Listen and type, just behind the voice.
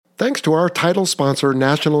thanks to our title sponsor,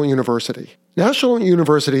 National University. National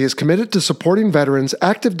University is committed to supporting veterans,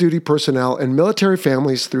 active duty personnel, and military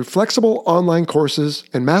families through flexible online courses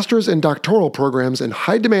and master's and doctoral programs in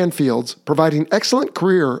high-demand fields, providing excellent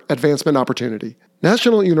career advancement opportunity.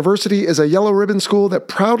 National University is a yellow ribbon school that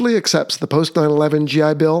proudly accepts the post-9/11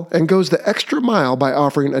 GI Bill and goes the extra mile by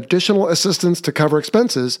offering additional assistance to cover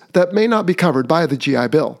expenses that may not be covered by the GI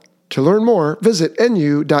Bill. To learn more, visit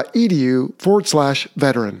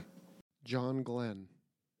nu.edu/veteran. John Glenn.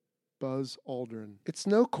 Buzz Aldrin. It's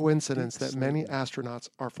no coincidence that many astronauts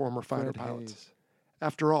are former fighter pilots.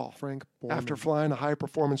 After all, after flying a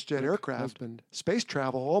high-performance jet aircraft, space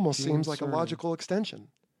travel almost seems like a logical extension.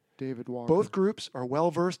 David Walker. Both groups are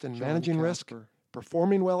well-versed in managing risk,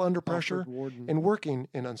 performing well under pressure, and working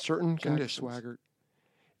in uncertain conditions.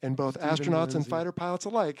 And both astronauts and fighter pilots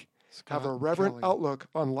alike have a reverent outlook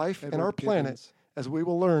on life and our planet, as we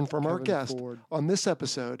will learn from our guest on this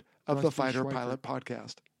episode of the Fighter Pilot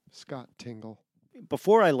Podcast. Scott Tingle.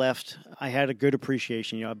 Before I left, I had a good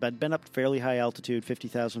appreciation. I'd been up fairly high altitude,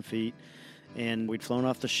 50,000 feet, and we'd flown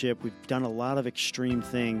off the ship. We've done a lot of extreme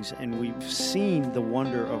things, and we've seen the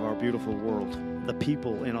wonder of our beautiful world. The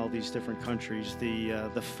people in all these different countries,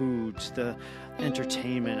 the foods, the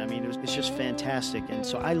entertainment. I mean, it's just fantastic. And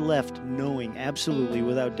so I left knowing absolutely,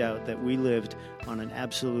 without doubt, that we lived on an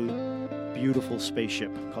absolute beautiful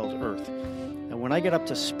spaceship called Earth. And when I got up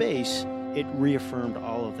to space, it reaffirmed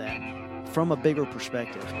all of that from a bigger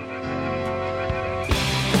perspective.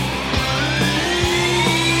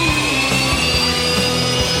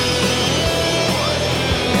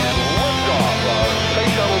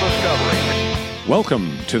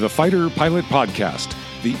 Welcome to the Fighter Pilot Podcast,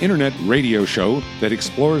 the internet radio show that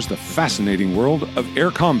explores the fascinating world of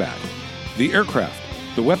air combat, the aircraft,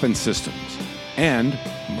 the weapon systems, and,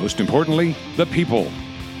 most importantly, the people.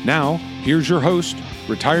 Now, here's your host,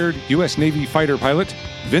 retired U.S. Navy fighter pilot,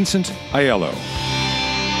 Vincent Aiello.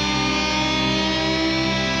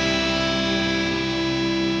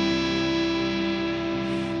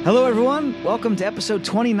 Hello, everyone. Welcome to episode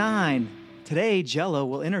 29. Today, Jello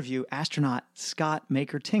will interview astronaut Scott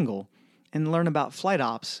Maker Tingle and learn about flight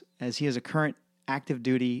ops, as he is a current active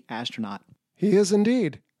duty astronaut. He is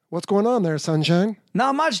indeed. What's going on there, Sunshine?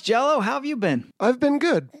 Not much, Jello. How have you been? I've been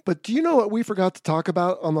good, but do you know what we forgot to talk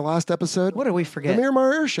about on the last episode? What did we forget? The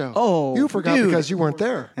Miramar Air Show. Oh, you forgot dude. Because you weren't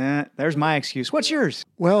there. There's my excuse. What's yours?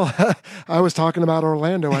 Well, I was talking about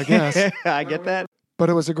Orlando, I guess. I get that. But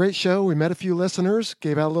it was a great show. We met a few listeners,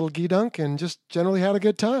 gave out a little gee-dunk, and just generally had a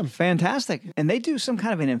good time. Fantastic. And they do some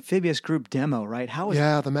kind of an amphibious group demo, right?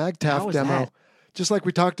 The MAGTF demo. That? Just like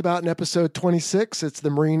we talked about in episode 26, it's the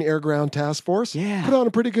Marine Air Ground Task Force. Yeah. Put on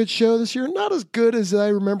a pretty good show this year. Not as good as I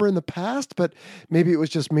remember in the past, but maybe it was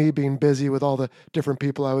just me being busy with all the different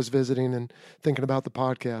people I was visiting and thinking about the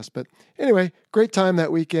podcast. But anyway, great time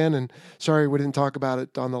that weekend, and sorry we didn't talk about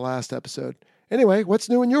it on the last episode. Anyway, what's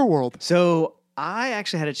new in your world? So I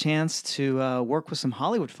actually had a chance to work with some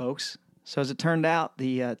Hollywood folks. So as it turned out,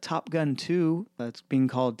 the Top Gun 2, it's being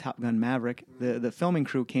called Top Gun Maverick, the filming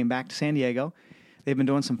crew came back to San Diego. They've been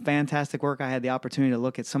doing some fantastic work. I had the opportunity to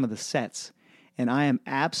look at some of the sets, and I am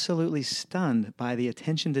absolutely stunned by the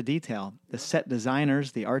attention to detail. The set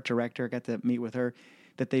designers, the art director, I got to meet with her,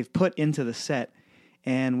 that they've put into the set.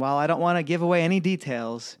 And while I don't want to give away any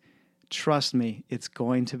details, trust me, it's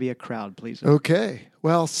going to be a crowd pleaser. Okay.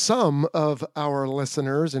 Well, some of our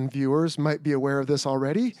listeners and viewers might be aware of this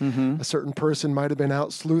already. Mm-hmm. A certain person might have been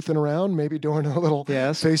out sleuthing around, maybe doing a little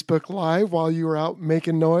Facebook Live while you were out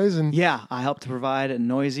making noise. And yeah, I helped to provide a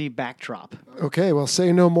noisy backdrop. Okay, well,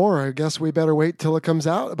 say no more. I guess we better wait till it comes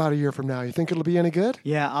out about a year from now. You think it'll be any good?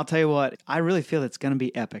 Yeah, I'll tell you what. I really feel it's going to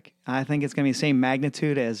be epic. I think it's going to be the same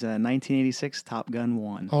magnitude as 1986 Top Gun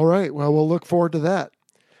 1. All right. Well, we'll look forward to that.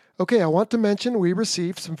 Okay, I want to mention we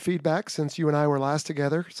received some feedback since you and I were last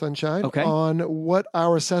together, Sunshine, on what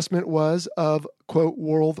our assessment was of, quote,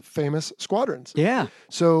 world-famous squadrons. Yeah.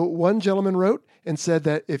 So one gentleman wrote and said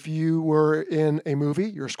that if you were in a movie,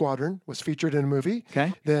 your squadron was featured in a movie,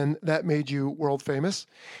 then that made you world famous.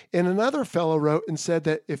 And another fellow wrote and said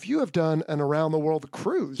that if you have done an around-the-world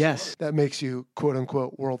cruise, that makes you,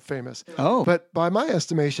 quote-unquote, world famous. Oh. But by my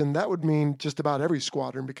estimation, that would mean just about every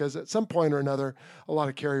squadron, because at some point or another, a lot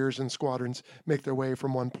of carriers and squadrons make their way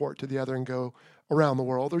from one port to the other and go around the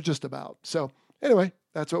world, or just about. So anyway,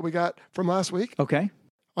 that's what we got from last week. Okay.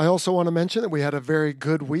 I also want to mention that we had a very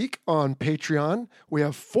good week on Patreon. We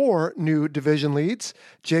have 4 new division leads: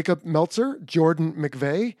 Jacob Meltzer, Jordan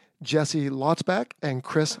McVeigh, Jesse Lotzbach, and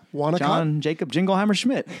Chris Wanacott. John Jacob Jingleheimer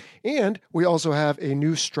Schmidt. And we also have a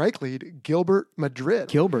new strike lead, Gilbert Madrid.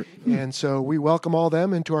 Gilbert. And so we welcome all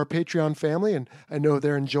them into our Patreon family, and I know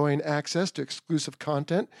they're enjoying access to exclusive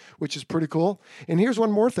content, which is pretty cool. And here's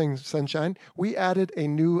one more thing, Sunshine. We added a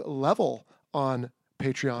new level on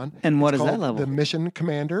Patreon. And what It's is that called level? The Mission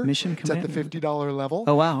Commander. Mission Commander. It's at the $50 level.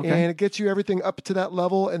 Oh, wow. Okay. And it gets you everything up to that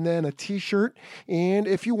level, and then a t-shirt. And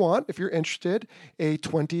if you want, if you're interested, a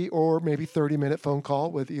 20 or maybe 30-minute phone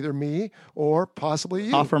call with either me or possibly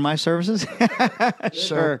you. Offer my services?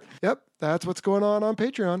 Sure. Yep, that's what's going on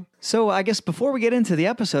Patreon. So I guess before we get into the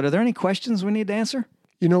episode, are there any questions we need to answer?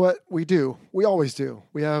 You know what? We do. We always do.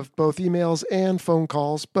 We have both emails and phone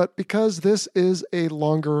calls, but because this is a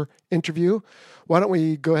longer interview, why don't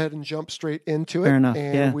we go ahead and jump straight into it? Fair enough.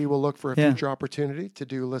 And Yeah. we will look for a Yeah. future opportunity to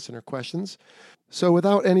do listener questions. So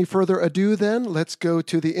without any further ado then, let's go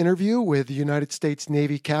to the interview with United States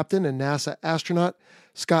Navy Captain and NASA astronaut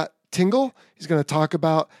Scott Tingle. He's going to talk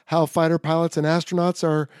about how fighter pilots and astronauts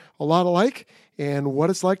are a lot alike and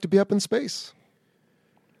what it's like to be up in space.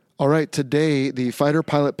 All right, today the Fighter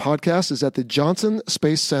Pilot Podcast is at the Johnson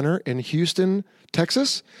Space Center in Houston,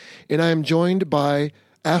 Texas, and I am joined by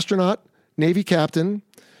astronaut, Navy captain,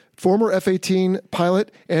 former F-18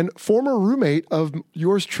 pilot, and former roommate of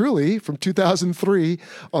yours truly from 2003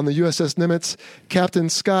 on the USS Nimitz, Captain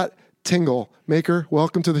Scott Tingle. Maker,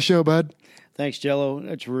 welcome to the show, bud. Thanks, Jello.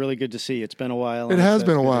 It's really good to see you. It's been a while. It has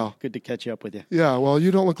been a while. Good to catch up with you. Yeah, well,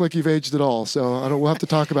 you don't look like you've aged at all, so we'll have to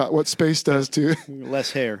talk about what space does to...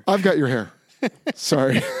 Less hair. I've got your hair.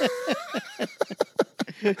 Sorry.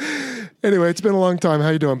 Anyway, it's been a long time. How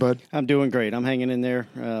you doing, bud? I'm doing great. I'm hanging in there.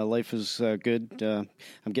 Life is good.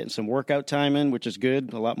 I'm getting some workout time in, which is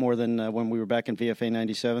good. A lot more than when we were back in VFA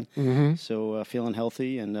 97. Mm-hmm. So feeling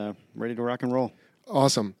healthy and ready to rock and roll.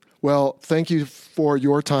 Awesome. Well, thank you for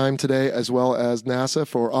your time today, as well as NASA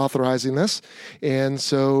for authorizing this. And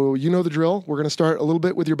so you know the drill. We're going to start a little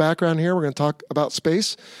bit with your background here. We're going to talk about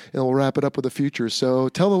space, and we'll wrap it up with the future. So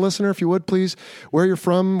tell the listener, if you would, please, where you're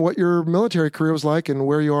from, what your military career was like, and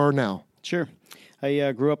where you are now. Sure.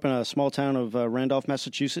 I grew up in a small town of Randolph,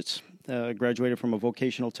 Massachusetts. Graduated from a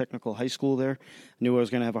vocational technical high school there. Knew I was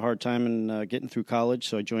going to have a hard time in getting through college,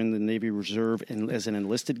 so I joined the Navy Reserve as an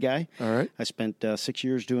enlisted guy. All right. I spent 6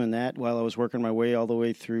 years doing that while I was working my way all the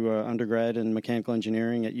way through undergrad in mechanical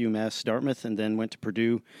engineering at UMass Dartmouth, and then went to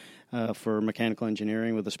Purdue for mechanical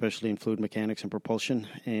engineering with a specialty in fluid mechanics and propulsion,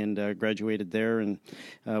 and graduated there and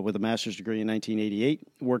with a master's degree in 1988.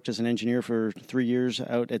 Worked as an engineer for 3 years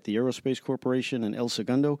out at the Aerospace Corporation in El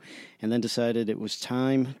Segundo, and then decided it was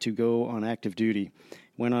time to go on active duty.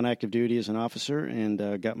 Went on active duty as an officer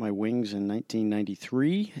and got my wings in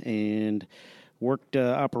 1993 and worked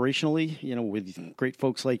operationally, with great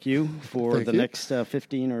folks like you for the next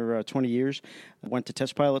 15 or 20 years. Went to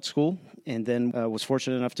test pilot school and then was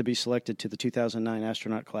fortunate enough to be selected to the 2009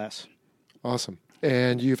 astronaut class. Awesome.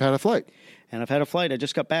 And you've had a flight. And I've had a flight. I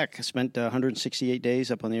just got back. I spent 168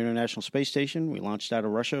 days up on the International Space Station. We launched out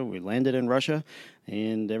of Russia. We landed in Russia.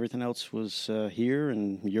 And everything else was here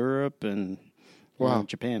in Europe and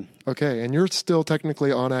Japan. Okay. And you're still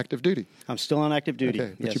technically on active duty. I'm still on active duty.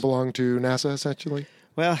 Okay. But yes. you belong to NASA, essentially?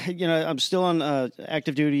 Well, I'm still on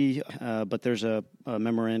active duty, but there's a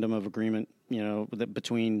memorandum of agreement,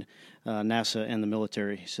 between NASA and the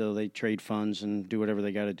military. So they trade funds and do whatever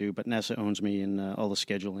they got to do. But NASA owns me in all the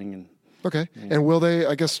scheduling and. Okay. Yeah. And will they,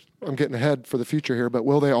 I guess I'm getting ahead for the future here, but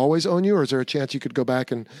will they always own you, or is there a chance you could go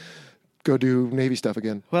back and go do Navy stuff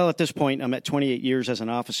again? Well, at this point, I'm at 28 years as an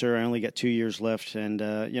officer. I only got 2 years left, and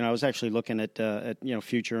I was actually looking at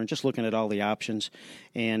future and just looking at all the options.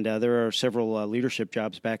 And there are several leadership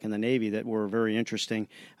jobs back in the Navy that were very interesting,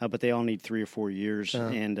 but they all need 3 or 4 years.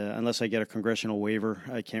 And unless I get a congressional waiver,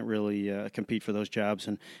 I can't really compete for those jobs.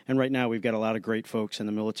 And right now, we've got a lot of great folks in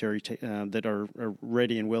the military that are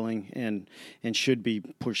ready and willing and should be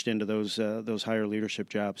pushed into those higher leadership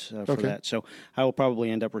jobs for that. So I will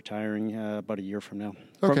probably end up retiring about a year from now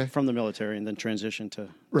from the military, and then transition to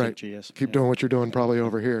GS. Keep doing what you're doing probably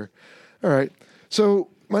over here. All right. So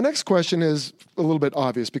my next question is a little bit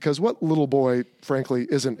obvious, because what little boy, frankly,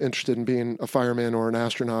 isn't interested in being a fireman or an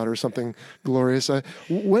astronaut or something glorious?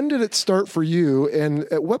 When did it start for you, and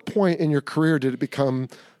at what point in your career did it become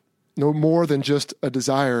no more than just a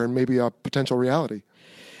desire and maybe a potential reality?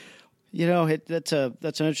 That's an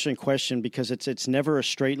interesting question, because it's never a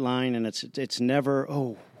straight line, and it's never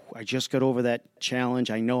I just got over that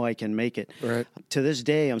challenge. I know I can make it. Right. To this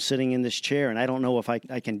day, I'm sitting in this chair, and I don't know if I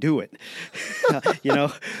can do it,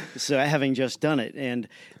 so having just done it. And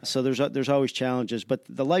so there's always challenges. But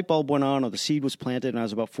the light bulb went on, or the seed was planted, and I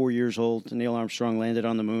was about 4 years old. Neil Armstrong landed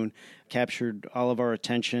on the moon, captured all of our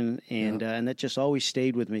attention, and that just always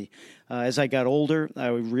stayed with me. As I got older, I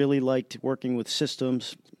really liked working with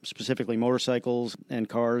systems, specifically motorcycles and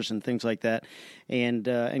cars and things like that, and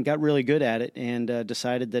got really good at it, and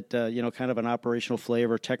decided that kind of an operational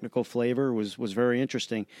flavor, technical flavor was very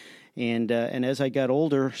interesting. And as I got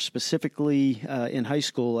older, specifically in high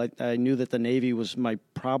school, I knew that the Navy was my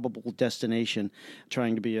probable destination,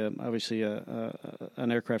 trying to be obviously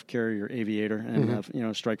an aircraft carrier aviator and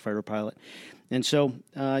a strike fighter pilot. And so,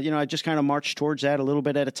 I just kind of marched towards that a little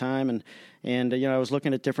bit at a time, and I was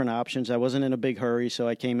looking at different options. I wasn't in a big hurry, so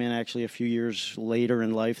I came in actually a few years later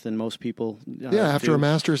in life than most people. After a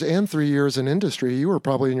master's and 3 years in industry, you were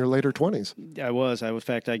probably in your later 20s. I was. In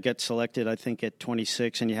fact, I got selected, I think, at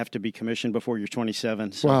 26, and you have to be commissioned before you're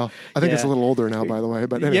 27. So, wow. I think it's a little older now, by the way.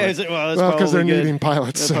 But anyway. Yeah, well, because they're needing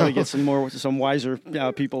pilots. They'll probably get some wiser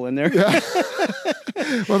people in there. Yeah.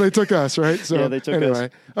 Well, they took us, right? So, yeah, they took us.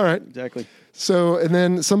 All right. Exactly. So, and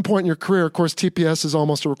then at some point in your career, of course, TPS is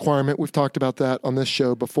almost a requirement. We've talked about that on this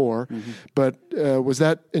show before. But was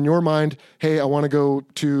that in your mind, hey, I want to go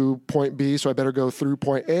to point B, so I better go through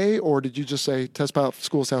point A? Or did you just say, test pilot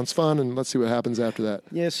school sounds fun, and let's see what happens after that?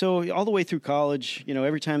 Yeah, so all the way through college,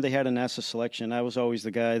 every time they had a NASA selection, I was always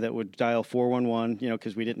the guy that would dial 411,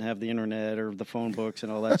 because we didn't have the internet or the phone books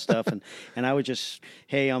and all that stuff. And I would just,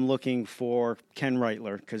 hey, I'm looking for Ken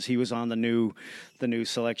Reitler, because he was on the new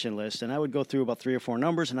selection list. And I would go through about 3 or 4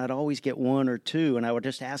 numbers, and I'd always get 1 or 2, and I would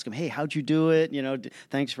just ask him, hey, how'd you do it?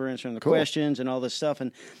 Thanks for answering the questions and all this stuff.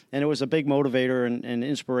 And it was a big motivator and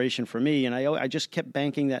inspiration for me. And I just kept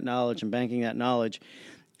banking that knowledge.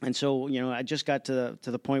 And so, I just got to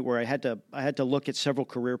the point where I had to look at several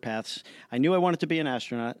career paths. I knew I wanted to be an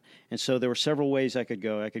astronaut, and so there were several ways I could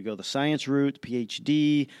go. I could go the science route,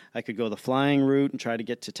 PhD. I could go the flying route and try to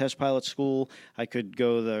get to test pilot school. I could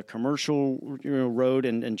go the commercial road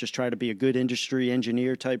and just try to be a good industry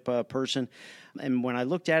engineer type person. And when I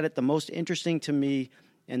looked at it, the most interesting to me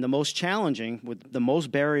and the most challenging, with the most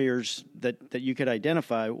barriers that you could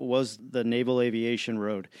identify, was the naval aviation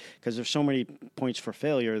road, because there's so many points for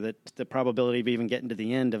failure that the probability of even getting to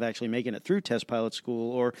the end of actually making it through test pilot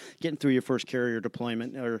school or getting through your first carrier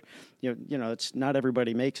deployment, or it's not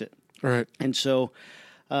everybody makes it. All right. And so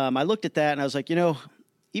I looked at that and I was like,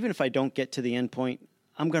 even if I don't get to the end point,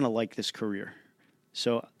 I'm going to like this career.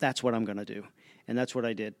 So that's what I'm going to do. And that's what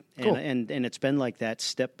I did. Cool. And it's been like that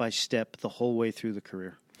step by step the whole way through the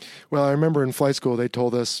career. Well, I remember in flight school, they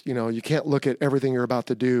told us, you can't look at everything you're about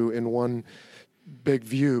to do in one big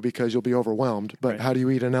view because you'll be overwhelmed. But How do you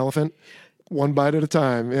eat an elephant? One bite at a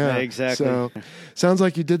time. Yeah, exactly. So sounds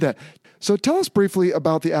like you did that. So tell us briefly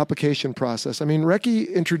about the application process. I mean,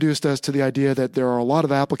 Recce introduced us to the idea that there are a lot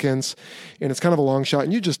of applicants, and it's kind of a long shot.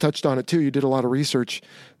 And you just touched on it too. You did a lot of research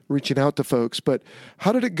reaching out to folks. But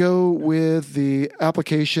how did it go with the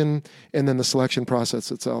application and then the selection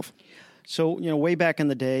process itself? So, way back in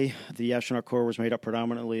the day, the astronaut corps was made up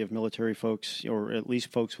predominantly of military folks, or at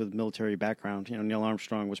least folks with military background. Neil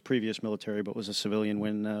Armstrong was previous military, but was a civilian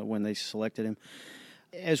when they selected him.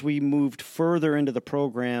 As we moved further into the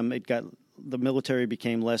program, the military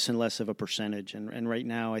became less and less of a percentage. And right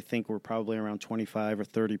now, I think we're probably around 25 or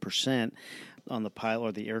 30% on the pilot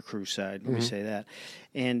or the aircrew side, let me say that.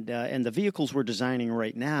 And the vehicles we're designing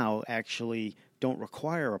right now actually don't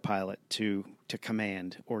require a pilot to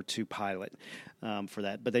command or to pilot for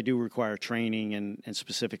that, but they do require training and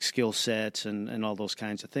specific skill sets and all those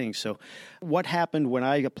kinds of things. So what happened when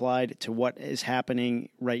I applied to what is happening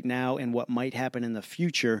right now and what might happen in the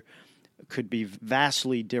future could be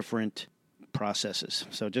vastly different processes.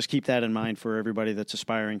 So just keep that in mind for everybody that's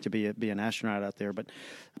aspiring to be an astronaut out there. But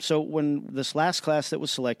so when this last class that was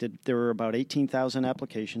selected, there were about 18,000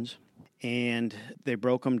 applications, and they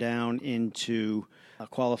broke them down into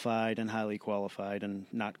qualified and highly qualified and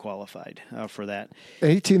not qualified for that.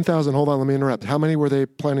 18,000, hold on, let me interrupt. How many were they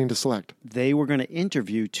planning to select? They were going to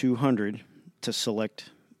interview 200 to select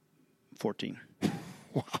 14.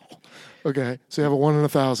 Wow. Okay, so you have a 1 in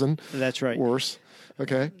 1,000. That's right. Worse.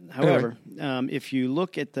 Okay. However, if you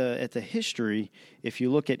look at the history, if you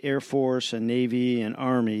look at Air Force and Navy and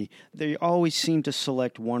Army, they always seem to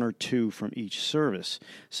select 1 or 2 from each service.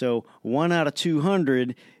 So 1 out of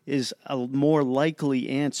 200 is a more likely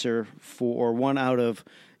answer for 1 out of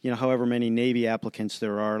however many Navy applicants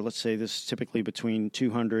there are. Let's say this is typically between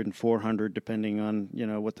 200 and 400, depending on,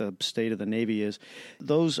 what the state of the Navy is.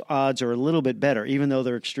 Those odds are a little bit better, even though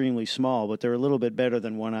they're extremely small, but they're a little bit better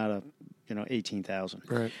than 1 out of 18,000.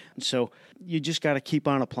 Right. So you just got to keep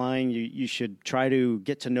on applying. You should try to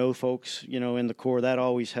get to know folks, in the Corps. That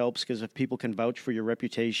always helps, because if people can vouch for your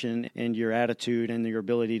reputation and your attitude and your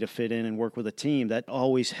ability to fit in and work with a team, that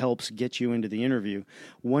always helps get you into the interview.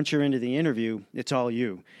 Once you're into the interview, it's all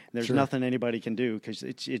you. There's Sure. nothing anybody can do, because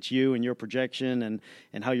it's you and your projection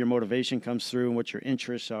and how your motivation comes through and what your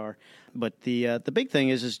interests are. But the big thing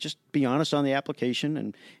is just be honest on the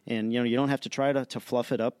application, and you don't have to try to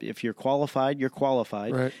fluff it up. If you're qualified, you're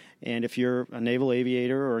qualified. Right. And if you're a naval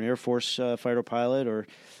aviator or an Air Force fighter pilot or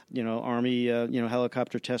Army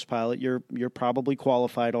helicopter test pilot, you're probably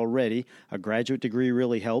qualified already. A graduate degree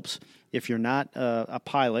really helps. If you're not a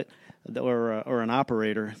pilot or an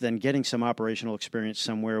operator, then getting some operational experience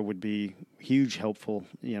somewhere would be huge helpful,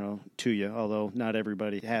 to you. Although not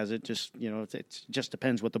everybody has it. Just it just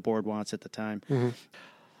depends what the board wants at the time. Mm-hmm.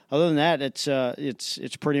 Other than that,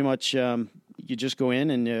 it's pretty much you just go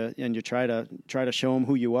in and you try to show them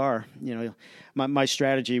who you are. My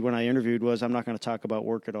strategy when I interviewed was I'm not going to talk about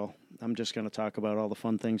work at all. I'm just going to talk about all the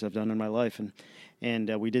fun things I've done in my life,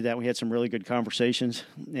 and we did that. We had some really good conversations,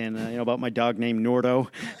 and about my dog named Nordo.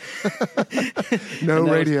 No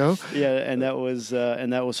radio. And that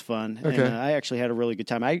was fun. Okay. And I actually had a really good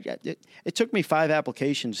time. It took me 5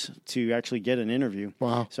 applications to actually get an interview.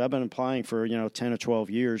 Wow. So I've been applying for 10 or 12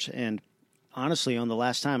 years, and honestly, on the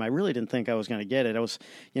last time, I really didn't think I was going to get it. I was,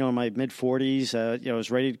 in my mid-40s. I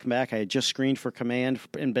was ready to come back. I had just screened for command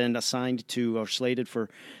and been assigned to or slated for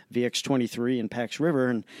VX-23 in Pax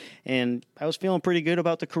River, and I was feeling pretty good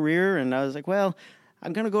about the career. And I was like, well,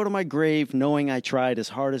 I'm going to go to my grave knowing I tried as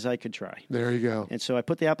hard as I could try. There you go. And so I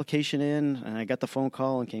put the application in, and I got the phone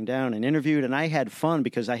call and came down and interviewed, and I had fun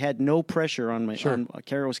because I had no pressure on my. Sure.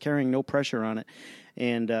 Kara was carrying no pressure on it,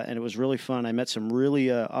 and it was really fun. I met some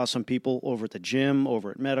really awesome people over at the gym, over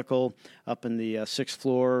at medical, up in the 6th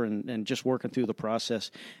floor, and just working through the process.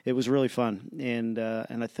 It was really fun, and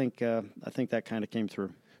I think that kind of came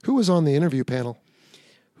through. Who was on the interview panel?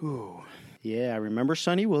 Ooh. Yeah, I remember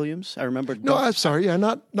Sonny Williams. I remember. No, I'm sorry. Yeah,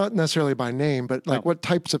 not necessarily by name, but what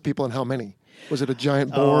types of people and how many? Was it a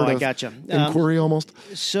giant board I of gotcha. inquiry almost?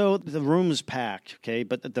 So the room is packed, okay?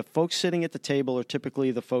 But the folks sitting at the table are typically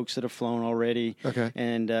the folks that have flown already. Okay.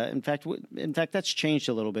 And in fact, that's changed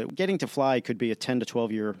a little bit. Getting to fly could be a 10 to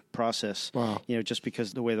 12 year process. Wow. Just because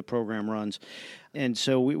of the way the program runs. And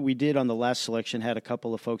so we did on the last selection had a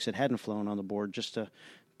couple of folks that hadn't flown on the board just to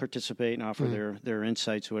participate and offer their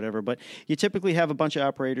insights or whatever. But you typically have a bunch of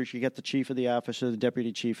operators. You get the chief of the office or the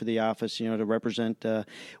deputy chief of the office, to represent.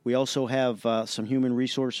 We also have some human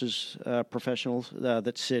resources professionals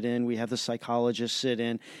that sit in. We have the psychologists sit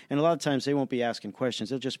in. And a lot of times they won't be asking questions.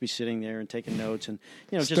 They'll just be sitting there and taking notes and,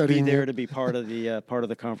 just be there to be part of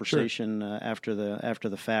the conversation after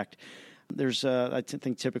the fact. There's, I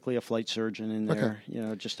think, typically a flight surgeon in there,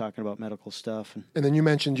 just talking about medical stuff. And then you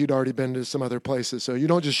mentioned you'd already been to some other places. So you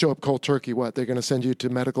don't just show up cold turkey. What? They're going to send you to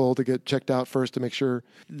medical to get checked out first to make sure?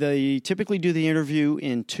 They typically do the interview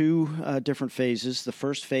in 2 different phases. The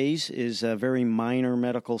first phase is very minor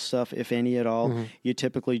medical stuff, if any at all. Mm-hmm. You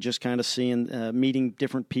typically just kind of meeting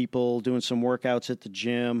different people, doing some workouts at the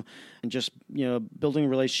gym, and just, building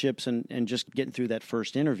relationships and just getting through that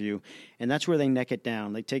first interview. And that's where they neck it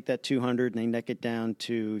down. They take that 200 and they neck it down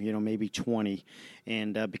to, maybe 20.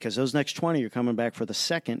 And because those next 20 are coming back for the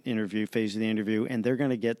second interview phase of the interview, and they're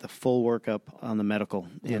going to get the full workup on the medical.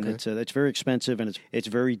 And it's very expensive, and it's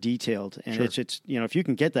very detailed. And sure. it's if you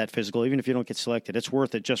can get that physical, even if you don't get selected, it's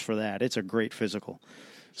worth it just for that. It's a great physical.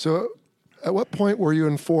 So at what point were you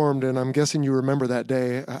informed, and I'm guessing you remember that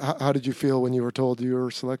day, how did you feel when you were told you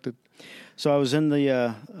were selected? So I was in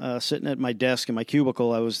the sitting at my desk in my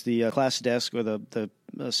cubicle. I was the class desk or the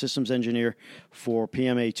systems engineer for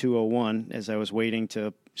PMA 201 as I was waiting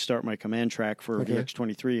to start my command track for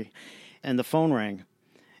VX-23, and the phone rang,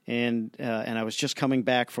 and I was just coming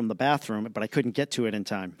back from the bathroom, but I couldn't get to it in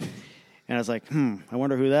time. And I was like, I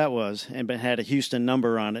wonder who that was. And it had a Houston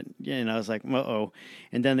number on it. And I was like, uh-oh.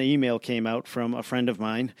 And then the email came out from a friend of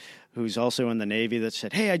mine who's also in the Navy, that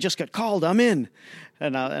said, "Hey, I just got called. I'm in."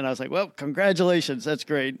 And I was like, "Well, congratulations. That's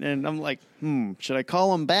great." And I'm like, should I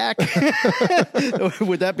call him back?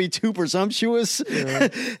 Would that be too presumptuous? Yeah.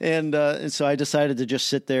 And so I decided to just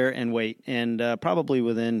sit there and wait. And probably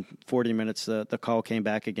within 40 minutes, the call came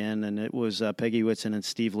back again, and it was Peggy Whitson and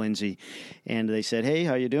Steve Lindsay. And they said, "Hey,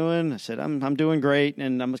 how you doing?" I said, I'm doing great.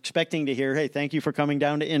 And I'm expecting to hear, "Hey, thank you for coming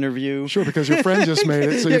down to interview." Sure, because your friend just made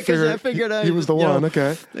it, so you figured he was the one.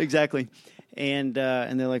 Okay. Exactly. And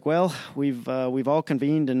they're like, "Well, we've all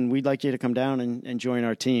convened, and we'd like you to come down and join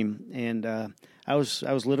our team." And I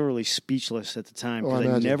was literally speechless at the time because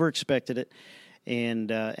I never expected it,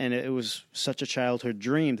 and it was such a childhood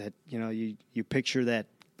dream that you picture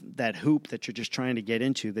that hoop that you're just trying to get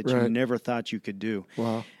into that you never thought you could do.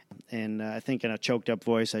 Wow. And I think in a choked up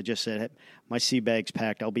voice, I just said, "Hey, my sea bag's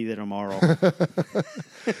packed. I'll be there tomorrow."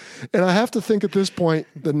 And I have to think at this point,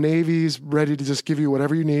 the Navy's ready to just give you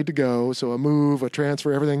whatever you need to go. So a move, a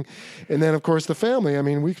transfer, everything. And then, of course, the family. I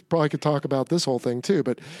mean, we probably could talk about this whole thing too,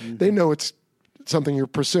 but they know it's something you're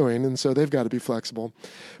pursuing, and so they've got to be flexible.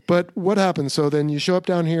 But what happens? So then you show up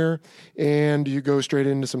down here and you go straight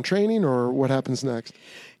into some training, or what happens next?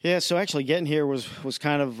 Yeah, so actually getting here was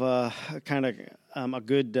kind of a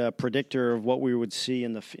good predictor of what we would see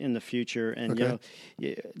in the future. And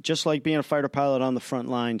just like being a fighter pilot on the front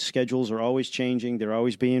line, schedules are always changing. They're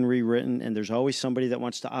always being rewritten, and there's always somebody that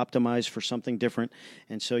wants to optimize for something different.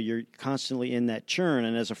 And so you're constantly in that churn.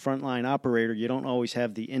 And as a frontline operator, you don't always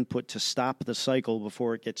have the input to stop the cycle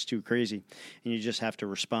before it gets too crazy, and you just have to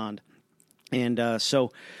respond. And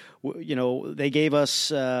so they gave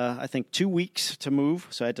us, I think, 2 weeks to move.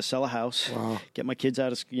 So I had to sell a house, get my kids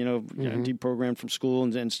out of, deprogrammed from school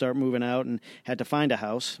and start moving out, and had to find a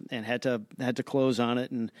house and had to close on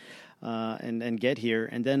it and get here.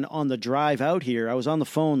 And then on the drive out here, I was on the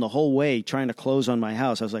phone the whole way trying to close on my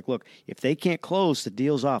house. I was like, "Look, if they can't close, the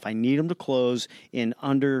deal's off. I need them to close in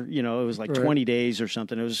under, it was like 20 days or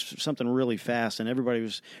something. It was something really fast, and everybody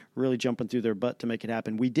was really jumping through their butt to make it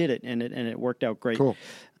happen. We did it, and it worked out great." Cool.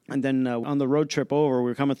 And then on the road trip over, we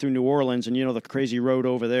were coming through New Orleans, and the crazy road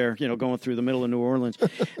over there, going through the middle of New Orleans.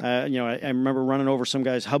 I remember running over some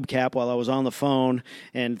guy's hubcap while I was on the phone,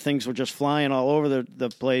 and things were just flying all over the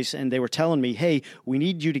place. And they were telling me, "Hey, we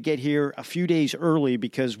need you to get here a few days early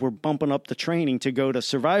because we're bumping up the training to go to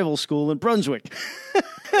survival school in Brunswick."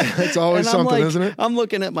 It's always something, isn't it? I'm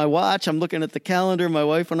looking at my watch. I'm looking at the calendar. My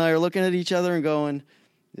wife and I are looking at each other and going,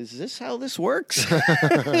 "Is this how this works?"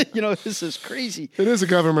 This is crazy. It is a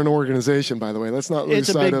government organization, by the way. Let's not lose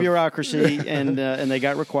sight of... It's a big bureaucracy, and they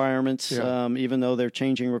got requirements, even though they're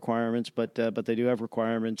changing requirements, but they do have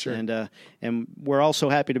requirements. Sure. And we're also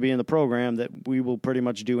happy to be in the program that we will pretty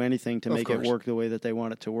much do anything to make it work the way that they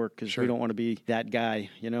want it to work, because we don't want to be that guy,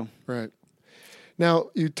 Right. Now,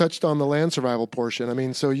 you touched on the land survival portion. I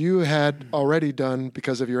mean, so you had already done,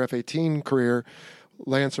 because of your F-18 career,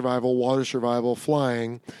 land survival, water survival,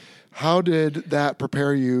 flying. How did that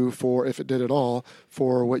prepare you for, if it did at all,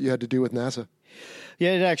 for what you had to do with NASA?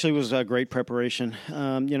 Yeah, it actually was a great preparation.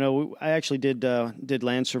 I actually did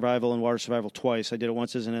land survival and water survival twice. I did it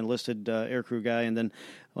once as an enlisted aircrew guy, and then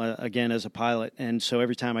again as a pilot. And so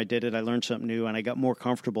every time I did it, I learned something new, and I got more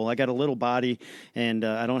comfortable. I got a little body, and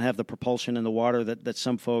I don't have the propulsion in the water that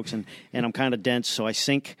some folks, and I'm kind of dense, so I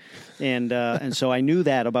sink. And so I knew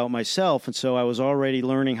that about myself, and so I was already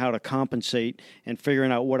learning how to compensate and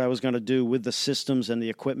figuring out what I was going to do with the systems and the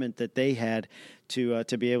equipment that they had to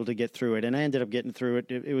be able to get through it. And I ended up getting through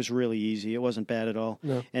it. It was really easy. It wasn't bad at all.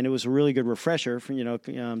 No. And it was a really good refresher for,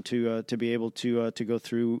 to be able to go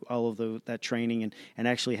through all of that training and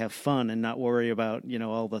actually have fun and not worry about,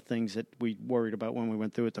 all the things that we worried about when we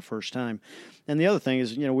went through it the first time. And the other thing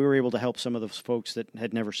is, we were able to help some of those folks that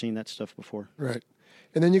had never seen that stuff before. Right.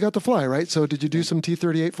 And then you got to fly, right? So did you do some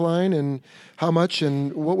T-38 flying, and how much,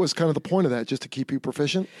 and what was kind of the point of that, just to keep you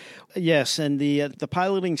proficient? Yes, and the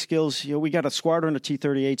piloting skills, we got a squadron of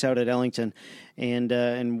T-38s out at Ellington,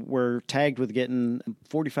 and we're tagged with getting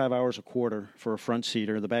 45 hours a quarter for a front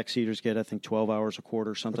seater. The back seaters get, I think, 12 hours a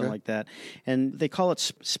quarter, something like that. And they call it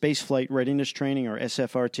Space Flight Readiness Training, or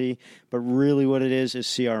SFRT, but really what it is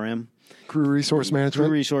CRM. Crew Resource Management?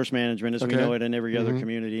 Crew Resource Management, as we know it in every other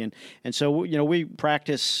community. And so, we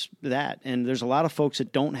practice that. And there's a lot of folks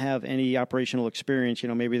that don't have any operational experience.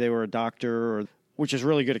 Maybe they were a doctor, which is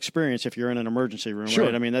really good experience if you're in an emergency room,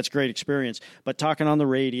 right? I mean, that's great experience. But talking on the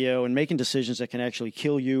radio and making decisions that can actually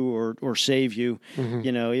kill you or save you,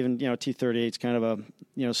 even, T-38 is kind of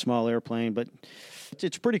a, small airplane, but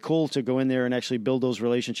it's pretty cool to go in there and actually build those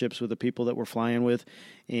relationships with the people that we're flying with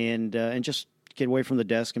and just get away from the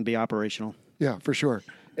desk and be operational. Yeah, for sure.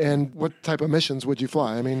 And what type of missions would you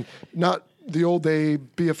fly? I mean, not the old day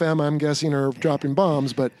BFM, I'm guessing, or dropping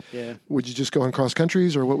bombs, but would you just go in cross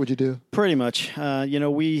countries, or what would you do? Pretty much.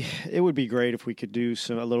 It would be great if we could do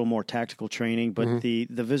a little more tactical training, but the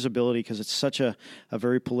visibility, because it's such a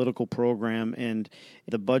very political program, and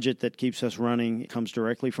the budget that keeps us running comes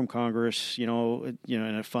directly from Congress, and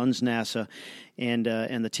it funds NASA. And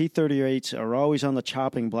the T-38s are always on the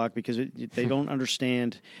chopping block because they don't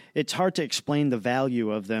understand. It's hard to explain the value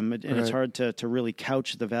of them, and it's hard to really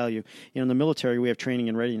couch the value. In the military, we have training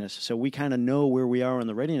and readiness, so we kind of know where we are on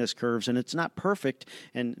the readiness curves, and it's not perfect,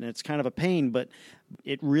 and it's kind of a pain, but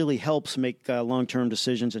it really helps make long-term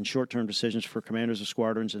decisions and short-term decisions for commanders of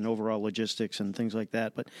squadrons and overall logistics and things like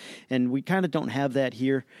that. And we kind of don't have that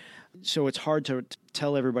here, so it's hard to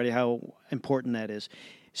tell everybody how important that is.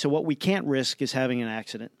 So what we can't risk is having an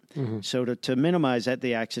accident. So to minimize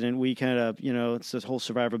the accident, we kind of, it's this whole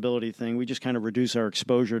survivability thing. We just kind of reduce our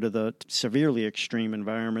exposure to the severely extreme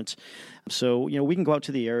environments. So, we can go out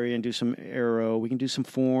to the area and do some aero. We can do some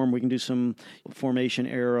form. We can do some formation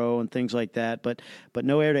aero and things like that. But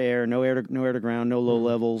no air to air, no air to ground, no low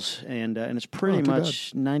levels, and it's pretty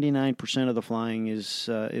much 99% of the flying is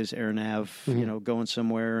air nav. Going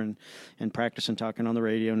somewhere and practicing talking on the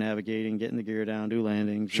radio, navigating, getting the gear down, do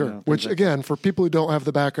landings. Sure. Which again, for people who don't have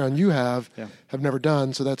the background you have never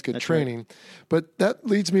done, so that's good training. Right. But that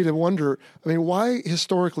leads me to wonder, why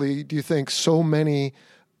historically do you think so many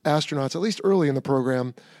astronauts, at least early in the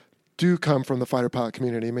program, do come from the fighter pilot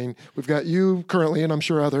community? We've got you currently, and I'm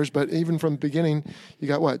sure others, but even from the beginning, you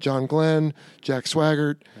got John Glenn, Jack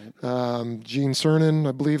Swigert, Gene Cernan,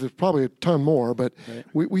 I believe there's probably a ton more, but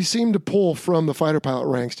we seem to pull from the fighter pilot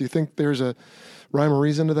ranks. Do you think there's a rhyme or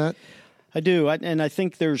reason to that? I do, and I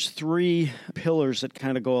think there's three pillars that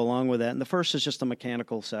kind of go along with that. And the first is just the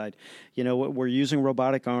mechanical side. We're using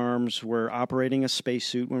robotic arms. We're operating a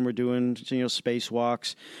spacesuit when we're doing,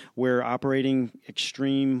 spacewalks. We're operating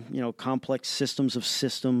extreme, complex systems of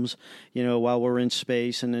systems, while we're in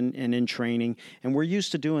space and in training. And we're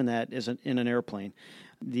used to doing that in an airplane.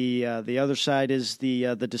 The other side is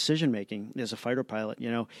the decision making as a fighter pilot.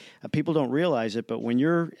 People don't realize it, but when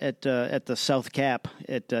you're at the South Cap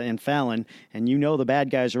in Fallon, and the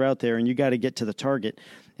bad guys are out there, and you got to get to the target,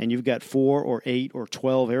 and you've got 4 or 8 or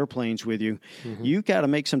 12 airplanes with you, you've got to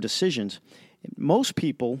make some decisions. Most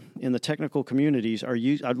people in the technical communities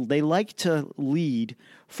they like to lead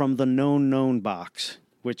from the known box,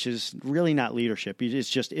 which is really not leadership.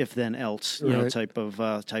 It's just if then else, type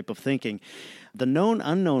of thinking. The known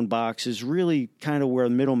unknown box is really kind of where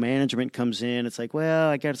middle management comes in. It's like, well,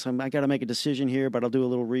 I got to make a decision here, but I'll do a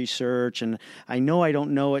little research, and I know I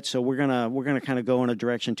don't know it, so we're gonna kind of go in a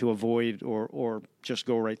direction to avoid or just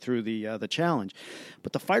go right through the challenge.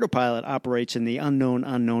 But the fighter pilot operates in the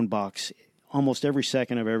unknown box almost every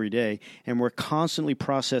second of every day, and we're constantly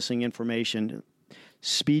processing information.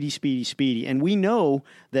 Speedy. And we know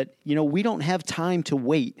that, we don't have time to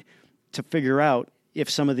wait to figure out if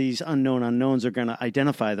some of these unknowns are going to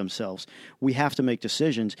identify themselves. We have to make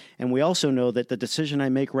decisions. And we also know that the decision I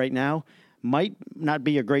make right now might not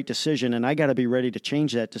be a great decision, and I got to be ready to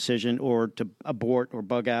change that decision or to abort or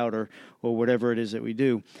bug out or whatever it is that we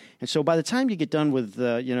do. And so by the time you get done with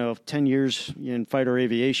 10 years in fighter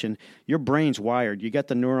aviation, your brain's wired. You got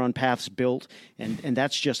the neuron paths built, and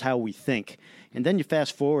that's just how we think. And then you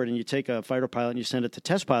fast forward and you take a fighter pilot and you send it to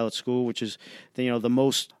test pilot school, which is the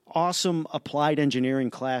most awesome applied engineering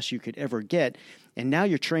class you could ever get. And now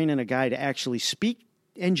you're training a guy to actually speak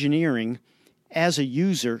engineering as a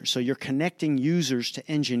user, so you're connecting users to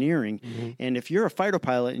engineering. And if you're a fighter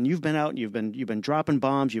pilot and you've been out and you've been dropping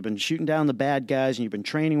bombs, you've been shooting down the bad guys, and you've been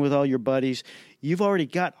training with all your buddies, you've already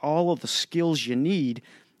got all of the skills you need,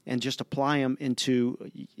 and just apply them into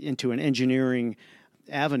an engineering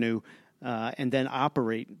avenue. And then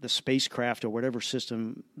operate the spacecraft or whatever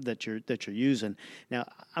system that you're using. Now,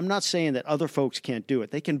 I'm not saying that other folks can't do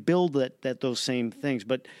it. They can build those same things,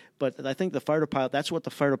 but I think the fighter pilot, that's what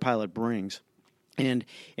the fighter pilot brings. And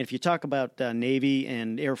if you talk about Navy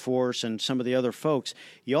and Air Force and some of the other folks,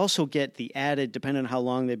 you also get the added, depending on how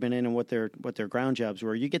long they've been in and what their ground jobs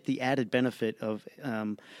were, you get the added benefit of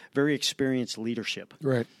very experienced leadership.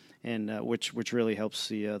 Right. And which really helps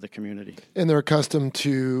the community. And they're accustomed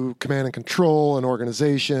to command and control and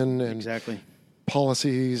organization and exactly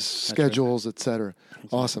policies, schedules, et cetera.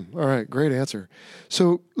 Awesome. All right, great answer.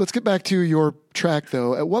 So let's get back to your track,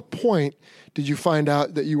 though. At what point did you find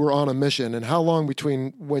out that you were on a mission, and how long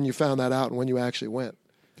between when you found that out and when you actually went?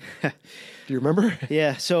 Do you remember?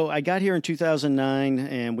 Yeah, so I got here in 2009,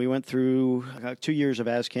 and we went through 2 years of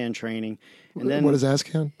ASCAN training. And then what is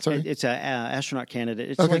ASCAN? Sorry, it's an astronaut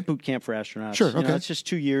candidate. It's Okay. like boot camp for astronauts. Sure, You know, okay. it's just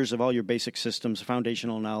 2 years of all your basic systems,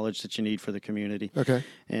 foundational knowledge that you need for the community. Okay.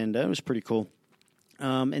 And it was pretty cool.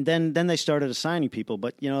 And then they started assigning people.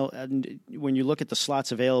 But, you know, when you look at the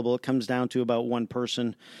slots available, it comes down to about one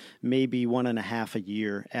person, maybe 1.5 a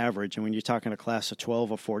year average. And when you're talking a class of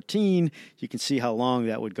 12 or 14, you can see how long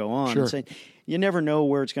that would go on. Sure. And so you never know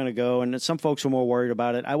where it's going to go. And some folks were more worried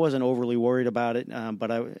about it. I wasn't overly worried about it,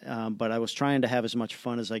 but I was trying to have as much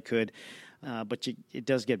fun as I could. But it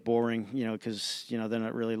does get boring, you know, because, you know, they're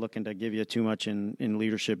not really looking to give you too much in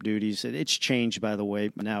leadership duties. It's changed, by the way,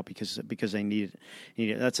 now because they need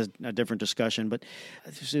it. That's a different discussion. But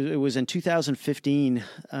it was in 2015.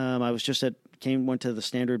 I was just went to the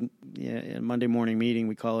standard Monday morning meeting,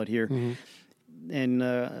 we call it here. Mm-hmm. And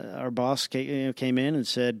our boss came in and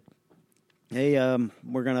said, hey,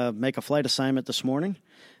 we're going to make a flight assignment this morning.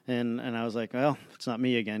 And I was like, well, it's not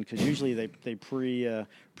me again, because usually they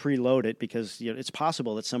preload it, because, you know, it's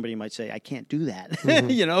possible that somebody might say, I can't do that, Mm-hmm.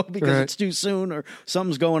 you know, because Right. it's too soon, or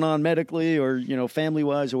something's going on medically, or, you know,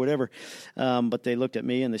 family-wise or whatever. But they looked at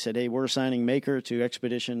me and they said, hey, we're assigning Maker to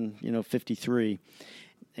Expedition, 53.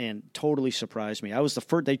 And totally surprised me. I was the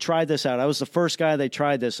first. They tried this out. I was the first guy they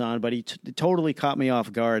tried this on, but he totally caught me off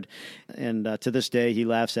guard. And to this day, he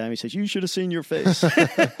laughs at me. He says, "You should have seen your face."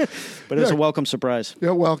 But it was a welcome surprise.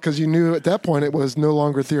 Yeah, well, because you knew at that point it was no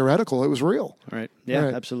longer theoretical; it was real. Right. Yeah.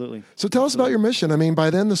 Right. Absolutely. So tell us about your mission. I mean, by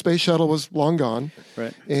then the space shuttle was long gone,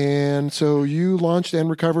 Right. and so you launched and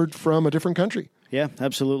recovered from a different country. Yeah,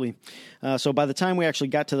 absolutely. So by the time we actually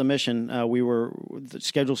got to the mission, the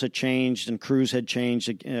schedules had changed and crews had changed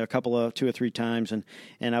a couple of 2 or 3 times,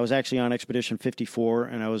 and I was actually on Expedition 54,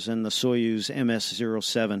 and I was in the Soyuz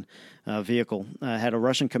MS-07 vehicle. I had a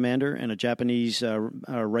Russian commander and a Japanese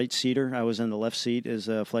right seater. I was in the left seat as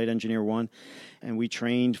Flight Engineer 1, and we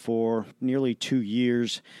trained for nearly 2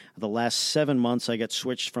 years. The last 7 months, I got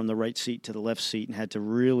switched from the right seat to the left seat and had to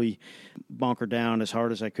really bunker down as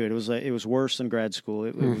hard as I could. It was worse than grad school.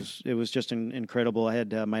 It was just incredible. I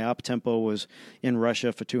had my op tempo was in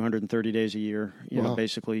Russia for 230 days a year. You know,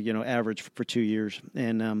 basically, average for 2 years.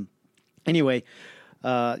 And anyway.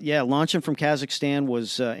 Launching from Kazakhstan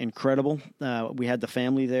was incredible. We had the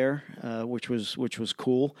family there, which was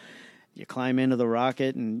cool. You climb into the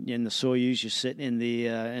rocket, and in the Soyuz, you sit in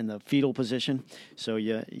the fetal position. So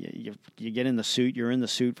you get in the suit. You're in the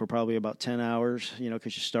suit for probably about 10 hours,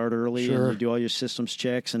 because you start early. Sure. And you do all your systems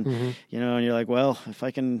checks, and and you're like, well, if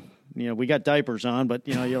I can. We got diapers on, but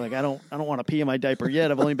you're like, I don't want to pee in my diaper yet.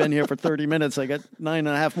 I've only been here for 30 minutes. I got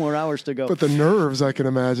 9.5 more hours to go. But the nerves, I can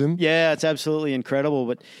imagine. Yeah, it's absolutely incredible.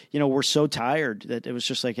 But we're so tired that it was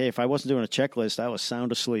just like, hey, if I wasn't doing a checklist, I was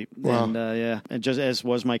sound asleep. Wow. And just as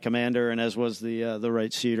was my commander, and as was the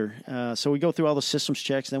right seater. So we go through all the systems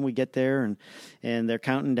checks. Then we get there, and they're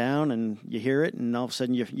counting down, and you hear it, and all of a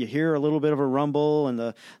sudden you hear a little bit of a rumble, and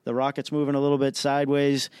the rocket's moving a little bit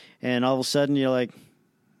sideways, and all of a sudden you're like,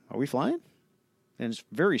 are we flying? And it's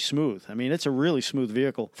very smooth. I mean, it's a really smooth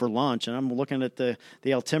vehicle for launch. And I'm looking at the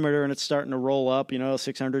altimeter, and it's starting to roll up,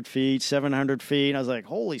 600 feet, 700 feet. And I was like,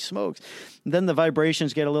 holy smokes. And then the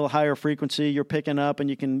vibrations get a little higher frequency. You're picking up, and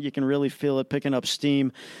you can really feel it picking up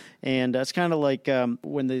steam. And it's kind of like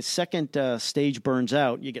when the second stage burns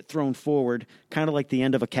out, you get thrown forward, kind of like the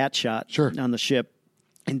end of a cat shot on the ship.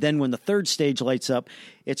 And then when the third stage lights up,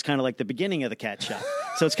 it's kind of like the beginning of the cat shot.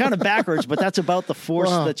 So it's kind of backwards, but that's about the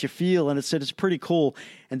force that you feel, and it's pretty cool.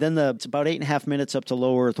 And then it's about 8.5 minutes up to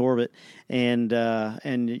low Earth orbit, and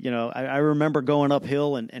I remember going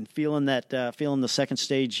uphill and feeling the second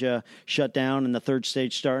stage shut down and the third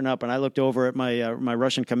stage starting up. And I looked over at my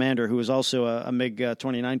Russian commander, who was also a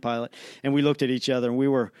MiG-29 pilot, and we looked at each other, and we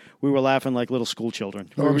were laughing like little school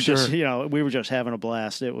children. We were just having a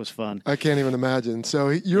blast. It was fun. I can't even imagine. So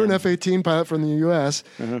you're an F-18 pilot from the U.S.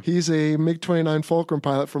 He's a MiG-29 Fulcrum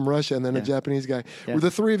pilot from Russia, and then a Japanese guy. Yeah. Were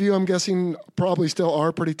the three of you, I'm guessing, probably still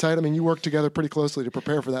are pretty tight? I mean, you work together pretty closely to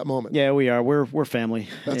prepare for that moment. Yeah, we are. We're family.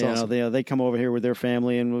 That's awesome. They come over here with their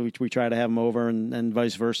family, and we try to have them over, and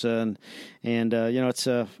vice versa. And it's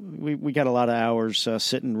we got a lot of hours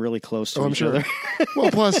sitting really close to each other.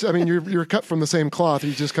 Well, plus, I mean, you're cut from the same cloth.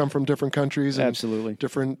 You just come from different countries and absolutely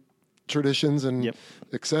different traditions and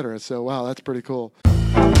et cetera. So, wow, that's pretty cool.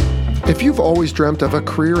 If you've always dreamt of a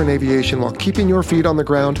career in aviation while keeping your feet on the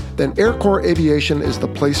ground, then Air Corps Aviation is the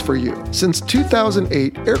place for you. Since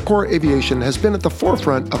 2008, Air Corps Aviation has been at the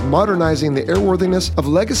forefront of modernizing the airworthiness of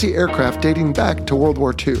legacy aircraft dating back to World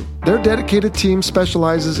War II. Their dedicated team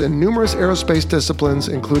specializes in numerous aerospace disciplines,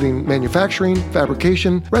 including manufacturing,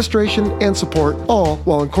 fabrication, restoration, and support, all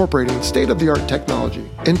while incorporating state-of-the-art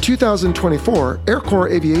technology. In 2024, Air Corps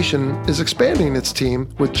Aviation is expanding its team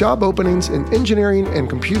with job openings in engineering and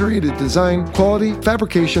computer-aided design, quality,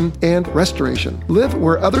 fabrication, and restoration. Live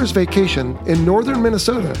where others vacation in northern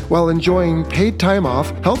Minnesota while enjoying paid time off,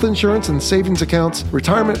 health insurance and savings accounts,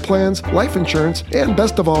 retirement plans, life insurance, and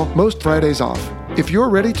best of all, most Fridays off. If you're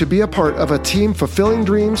ready to be a part of a team fulfilling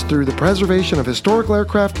dreams through the preservation of historical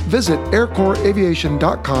aircraft, visit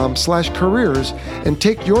aircorpsaviation.com/careers and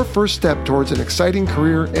take your first step towards an exciting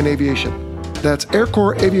career in aviation. That's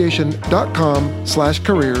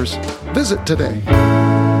aircorpsaviation.com/careers. Visit today.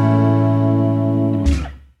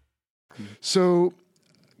 So,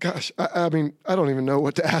 gosh, I mean, I don't even know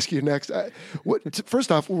what to ask you next.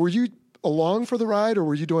 First off, were you along for the ride, or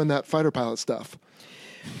were you doing that fighter pilot stuff?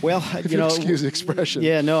 Well, excuse the expression.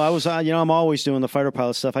 Yeah, no, I was. I'm always doing the fighter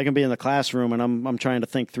pilot stuff. I can be in the classroom and I'm trying to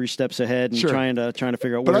think 3 steps ahead and sure. trying to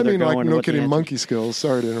figure out where they're going. But I mean, like, no kidding, monkey skills.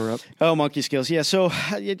 Sorry to interrupt. Oh, monkey skills. Yeah, so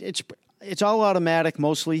it's all automatic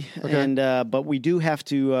mostly, okay. And but we do have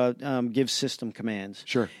to give system commands.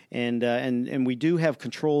 Sure. And we do have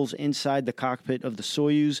controls inside the cockpit of the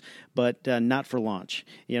Soyuz, but not for launch.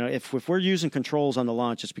 If we're using controls on the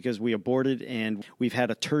launch, it's because we aborted and we've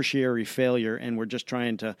had a tertiary failure, and we're just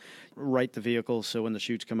trying to right the vehicle so when the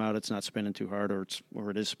chutes come out, it's not spinning too hard, or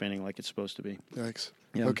it is spinning like it's supposed to be. Yikes.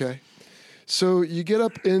 Yeah. Okay. So you get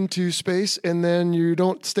up into space, and then you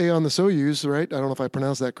don't stay on the Soyuz, right? I don't know if I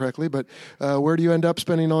pronounced that correctly, but where do you end up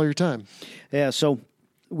spending all your time? Yeah, so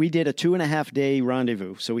we did a 2.5-day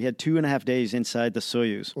rendezvous. So we had 2.5 days inside the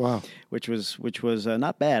Soyuz. Wow, which was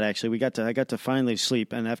not bad actually. I got to finally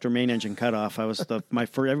sleep, and after main engine cutoff, I was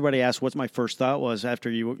everybody asked what my first thought was after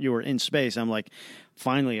you were in space. I'm like,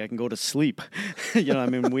 finally I can go to sleep. I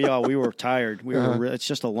mean, we were tired. It's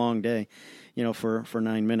just a long day, for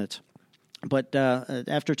 9 minutes. But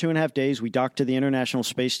after 2.5 days, we docked to the International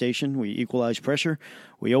Space Station. We equalized pressure.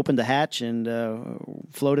 We opened the hatch and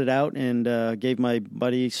floated out and gave my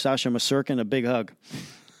buddy Sasha Masurkin a big hug.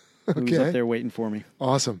 Okay. He was up there waiting for me.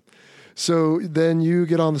 Awesome. So then you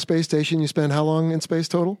get on the space station. You spend how long in space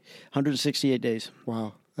total? 168 days.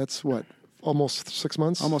 Wow. That's what? Almost 6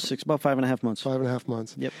 months? Almost 6, about 5.5 months. 5.5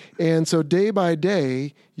 months. Yep. And so day by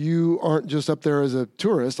day, you aren't just up there as a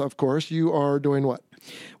tourist, of course. You are doing what?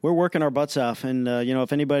 We're working our butts off, and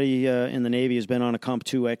if anybody in the Navy has been on a Comp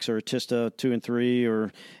 2X or a Tista 2 and 3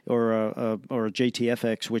 or a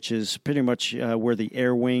JTFX, which is pretty much where the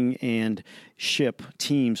air wing and ship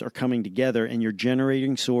teams are coming together, and you're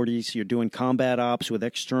generating sorties, you're doing combat ops with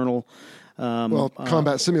external.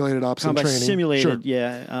 Combat simulated ops and training. Combat simulated,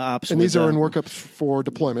 sure. Ops. And these are in workup for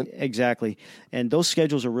deployment. Exactly, and those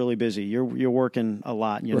schedules are really busy. You're working a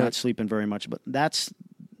lot, and you're right. not sleeping very much, but that's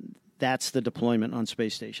the deployment on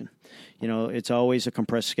Space Station. It's always a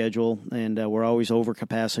compressed schedule, and we're always over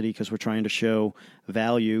capacity because we're trying to show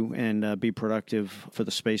value and be productive for the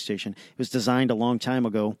space station. It was designed a long time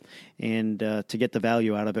ago, and to get the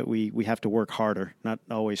value out of it, we have to work harder, not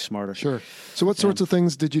always smarter. Sure. So what sorts of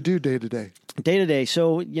things did you do day to day? Day to day.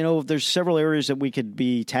 So, there's several areas that we could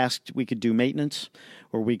be tasked. We could do maintenance,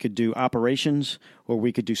 or we could do operations, or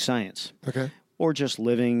we could do science. Okay. Or just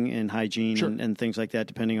living and hygiene sure. and things like that,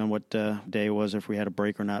 depending on what day it was, if we had a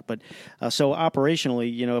break or not. But so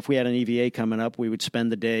operationally, if we had an EVA coming up, we would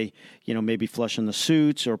spend the day, maybe flushing the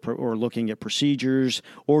suits or looking at procedures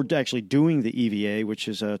or actually doing the EVA, which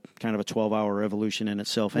is a kind of a 12-hour revolution in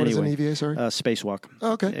itself. What is an EVA, sorry? Spacewalk.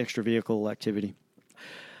 Oh, okay. Extra vehicle activity.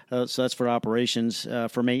 So that's for operations.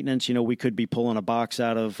 For maintenance, we could be pulling a box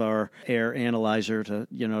out of our air analyzer to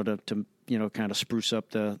kind of spruce up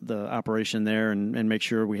the operation there and make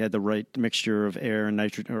sure we had the right mixture of air and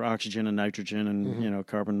nitrogen or oxygen and nitrogen and mm-hmm.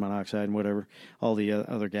 Carbon monoxide and whatever, all the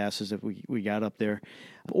other gases that we got up there.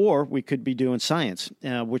 Or we could be doing science,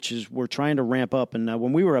 which is we're trying to ramp up. And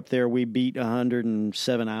when we were up there, we beat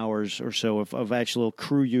 107 hours or so of actual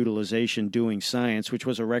crew utilization doing science, which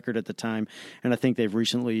was a record at the time. And I think they've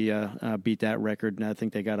recently beat that record, and I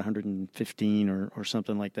think they got 115 or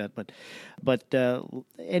something like that. But at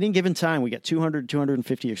any given time, we got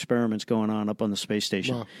 250 experiments going on up on the space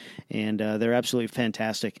station. Wow. And they're absolutely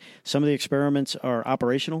fantastic. Some of the experiments are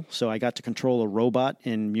operational. So I got to control a robot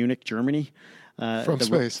in Munich, Germany.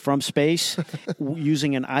 From space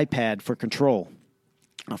using an iPad for control.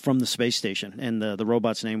 from the space station, and the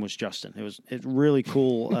robot's name was Justin. It was really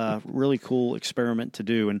cool, really cool experiment to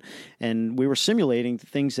do, and we were simulating the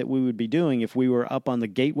things that we would be doing if we were up on the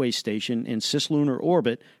Gateway station in cislunar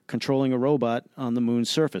orbit, controlling a robot on the moon's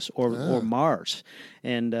surface or Mars,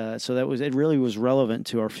 and so it really was relevant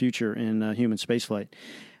to our future in human spaceflight.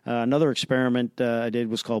 Another experiment I did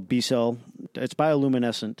was called B-cell. It's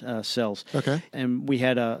bioluminescent cells. Okay. And we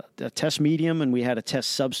had a test medium and we had a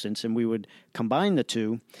test substance, and we would combine the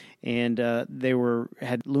two, and they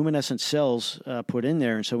had luminescent cells put in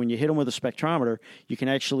there. And so when you hit them with a spectrometer, you can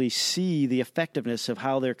actually see the effectiveness of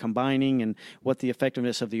how they're combining and what the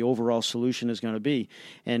effectiveness of the overall solution is going to be.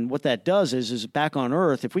 And what that does is back on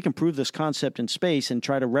Earth, if we can prove this concept in space and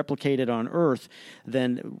try to replicate it on Earth,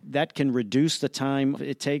 then that can reduce the time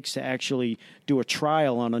it takes to actually do a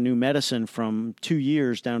trial on a new medicine from 2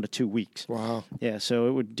 years down to 2 weeks. Wow. Yeah, so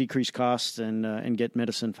it would decrease costs and get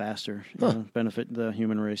medicine faster, benefit the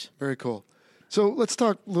human race. Very cool. So let's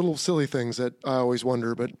talk little silly things that I always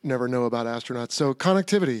wonder but never know about astronauts. So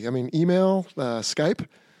connectivity, I mean, email, Skype.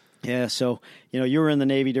 Yeah, so, you were in the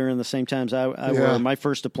Navy during the same times I were. My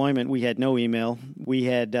first deployment, we had no email. We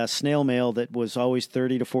had snail mail that was always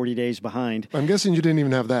 30 to 40 days behind. I'm guessing you didn't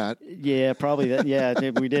even have that. Yeah, probably that.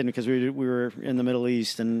 Yeah, we didn't, because we were in the Middle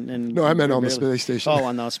East. And no, I meant on the space station. Oh,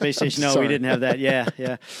 on the space station. No, we didn't have that.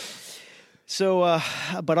 Yeah. So,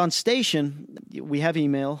 but on station, we have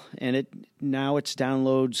email, and now it's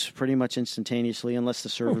downloads pretty much instantaneously, unless the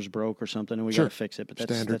server's broke or something, and we got to fix it. But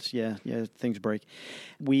that's things break.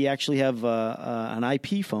 We actually have an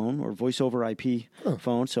IP phone or voice over IP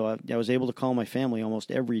phone, so I was able to call my family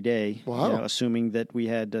almost every day, assuming that we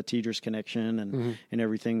had a TDRS connection and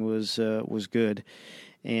everything was good.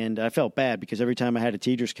 And I felt bad because every time I had a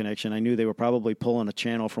TDRS connection, I knew they were probably pulling a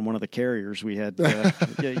channel from one of the carriers we had,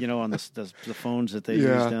 on the phones that they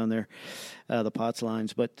use down there, the POTS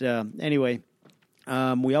lines. But anyway,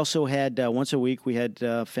 we also had once a week we had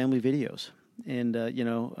family videos and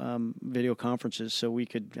video conferences, so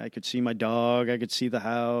I could see my dog, I could see the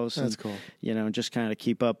house. That's cool. And just kind of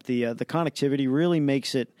keep up the connectivity. Really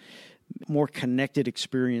makes it more connected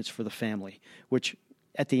experience for the family, which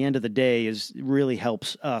at the end of the day really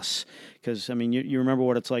helps us, because you remember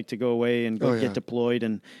what it's like to go away and get deployed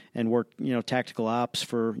and work tactical ops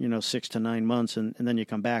for 6 to 9 months, and then you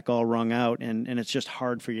come back all wrung out, and it's just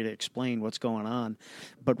hard for you to explain what's going on.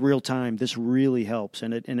 But real time, this really helps,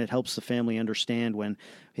 and it helps the family understand when,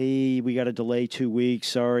 hey, we got to delay 2 weeks.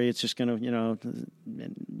 Sorry, it's just gonna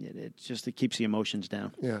it keeps the emotions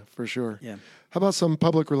down. Yeah, for sure. Yeah. How about some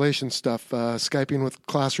public relations stuff? Skyping with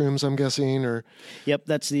classrooms, I'm guessing, or Yep,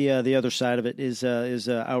 that's the other side of it is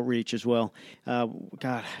outreach as well.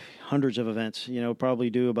 Hundreds of events. Probably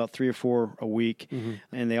do about 3 or 4 a week,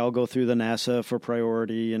 and they all go through the NASA for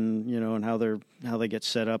priority and and how they get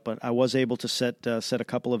set up. But I was able to set a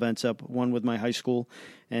couple events up, one with my high school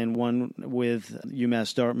and one with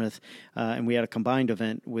UMass Dartmouth, and we had a combined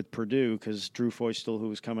event with Purdue because Drew Feustel, who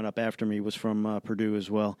was coming up after me, was from Purdue as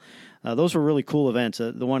well. Those were really cool events.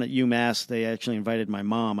 The one at UMass, they actually invited my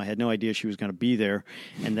mom. I had no idea she was going to be there,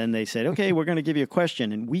 and then they said, "Okay, we're going to give you a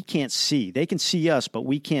question," and we can't see. They can see us, but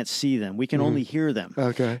we can't see them. We can only hear them.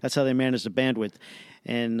 Okay, that's how they manage the bandwidth.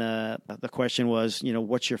 And the question was,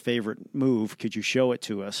 what's your favorite move? Could you show it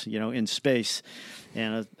to us, in space?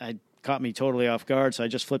 And I caught me totally off guard, so I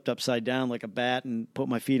just flipped upside down like a bat and put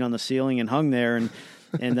my feet on the ceiling and hung there.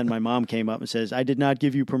 And then my mom came up and says, "I did not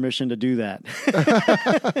give you permission to do that."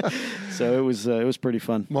 So it was pretty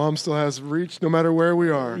fun. Mom still has reach no matter where we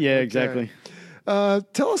are. Yeah, exactly.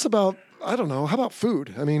 Tell us about, I don't know, how about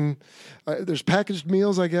food? There's packaged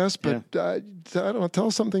meals, I guess, but I don't know. Tell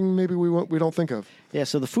us something maybe we don't think of. Yeah,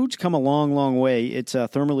 so the food's come a long, long way. It's a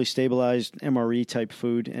thermally stabilized MRE type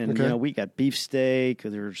food, and we got beefsteak.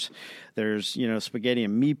 There's spaghetti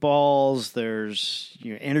and meatballs. There's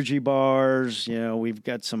energy bars. We've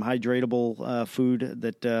got some hydratable food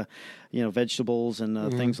that vegetables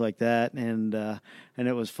and things like that, and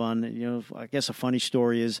it was fun. I guess a funny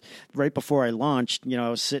story is right before I launched, I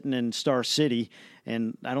was sitting in Star City.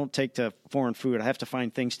 And I don't take to foreign food. I have to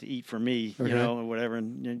find things to eat for me, or whatever.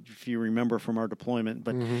 And if you remember from our deployment,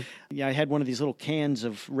 but I had one of these little cans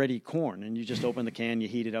of ready corn, and you just open the can, you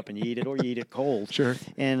heat it up, and you eat it, or you eat it cold. Sure.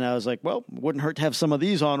 And I was like, well, wouldn't hurt to have some of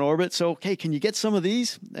these on orbit. So, okay, can you get some of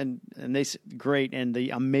these? And they said, great. And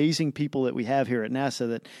the amazing people that we have here at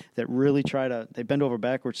NASA that really they bend over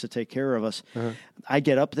backwards to take care of us. I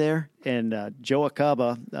get up there, and Joe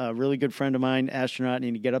Acaba, a really good friend of mine, astronaut,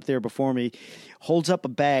 and he get up there before me, holds up a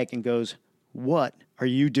bag and goes, "What are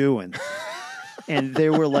you doing?" and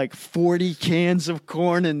there were like 40 cans of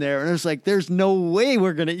corn in there. And it was like, there's no way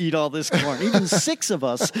we're going to eat all this corn. Even 6 of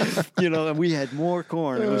us, and we had more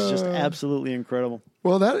corn. It was just absolutely incredible.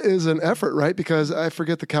 Well, that is an effort, right? Because I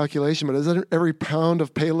forget the calculation, but isn't every pound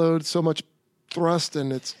of payload so much thrust,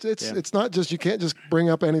 and it's not just, you can't just bring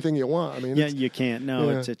up anything you want. I mean, you can't. No,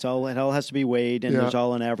 it all has to be weighed, and there's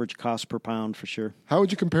all an average cost per pound for sure. How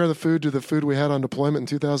would you compare the food to the food we had on deployment in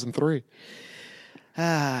 2003?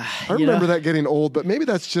 I remember that getting old, but maybe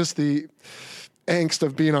that's just the angst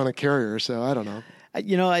of being on a carrier. So I don't know.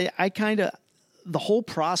 I kind of, the whole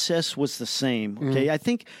process was the same. Okay, I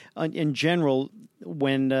think in general,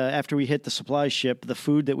 when after we hit the supply ship, the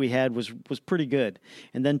food that we had was pretty good.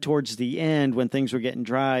 And then towards the end, when things were getting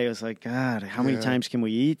dry, I was like, God, how many times can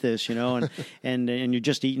we eat this? And and you're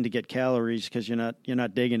just eating to get calories because you're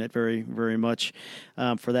not digging it very, very much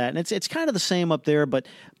for that. And it's kind of the same up there, but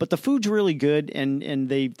the food's really good, and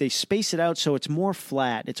they space it out so it's more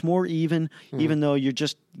flat, it's more even, even though you're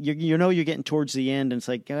getting towards the end, and it's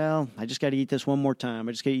like, well, I just got to eat this one more time.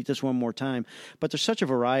 But there's such a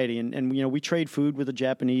variety, and we trade food with the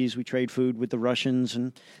Japanese, we trade food with the Russians,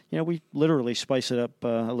 and we literally spice it up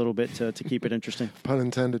a little bit to keep it interesting. Pun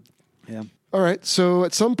intended. Yeah. All right. So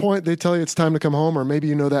at some point they tell you it's time to come home, or maybe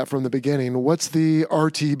you know that from the beginning. What's the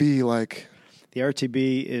RTB like? The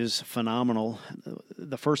RTB is phenomenal.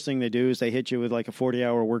 The first thing they do is they hit you with like a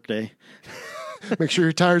 40-hour workday. Make sure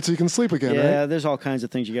you're tired so you can sleep again, right? Yeah, there's all kinds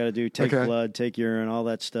of things you got to do. Take blood, take urine, all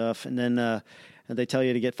that stuff. And then they tell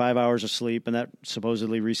you to get 5 hours of sleep, and that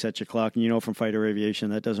supposedly resets your clock. And from fighter aviation,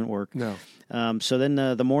 that doesn't work. No. So then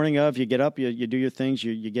the morning of, you get up, you do your things,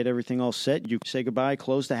 you get everything all set. You say goodbye,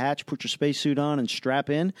 close the hatch, put your spacesuit on, and strap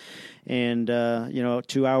in. And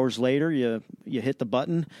 2 hours later, you hit the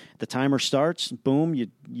button, the timer starts, boom,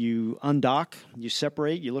 you undock, you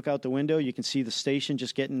separate, you look out the window, you can see the station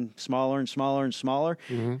just getting smaller and smaller and smaller,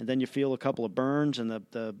 and then you feel a couple of burns, and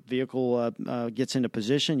the vehicle gets into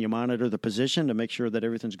position. You monitor the position to make sure that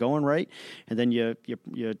everything's going right, and then you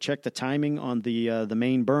check the timing on the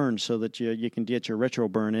main burn so that you can get your retro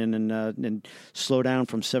burn in and slow down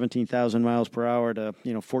from 17,000 miles per hour to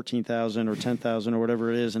 14,000 or 10,000 or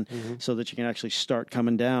whatever it is, and so that you can actually start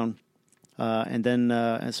coming down.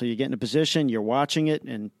 And so you get in a position, you're watching it,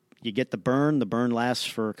 and you get the burn. The burn lasts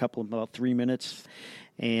for about 3 minutes.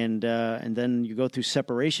 And then you go through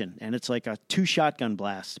separation, and it's like a 2 shotgun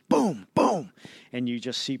blasts. Boom, boom. And you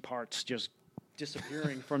just see parts just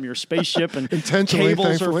disappearing from your spaceship, and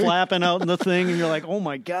cables are flapping out in the thing, and you're like, oh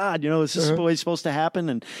my God, is this the way it's supposed to happen?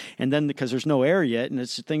 And then because there's no air yet, and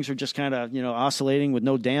things are just kind of, oscillating with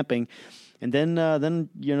no damping. And then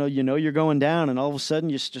you're going down, and all of a sudden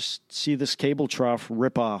you just see this cable trough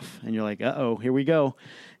rip off, and you're like, uh-oh, here we go.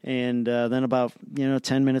 And then about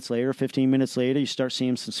 10 minutes later, 15 minutes later, you start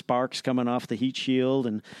seeing some sparks coming off the heat shield,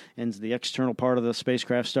 and the external part of the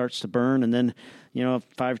spacecraft starts to burn. And then 5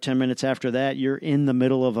 or 10 minutes after that, you're in the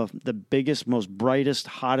middle of the biggest, most brightest,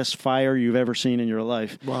 hottest fire you've ever seen in your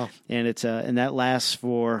life. Wow! And it's and that lasts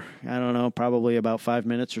for, I don't know, probably about 5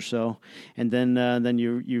 minutes or so. And then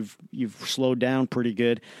you've slowed down pretty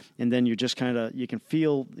good, and then you just kind of, you can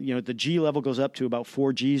feel the G level goes up to about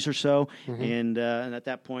 4 Gs or so, and at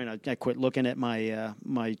that point I quit looking at my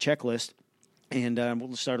my checklist. And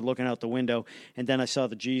started looking out the window, and then I saw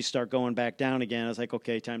the G's start going back down again. I was like,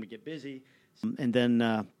 okay, time to get busy. And then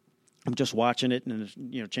I'm just watching it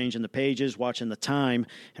and changing the pages, watching the time.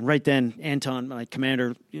 And right then, Anton, my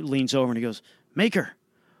commander, leans over and he goes, "Maker,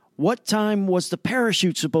 what time was the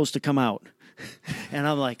parachute supposed to come out?" And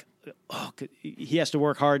I'm like, oh, he has to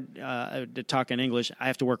work hard to talk in English. I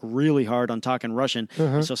have to work really hard on talking Russian.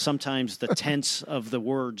 And so sometimes the tense of the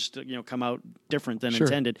words come out different than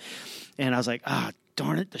intended. And I was like,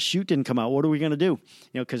 darn it, the chute didn't come out. What are we going to do?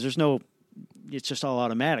 Because it's just all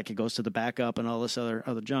automatic. It goes to the backup and all this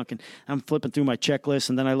other junk. And I'm flipping through my checklist,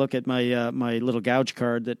 and then I look at my my little gouge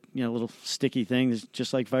card, that little sticky thing, that's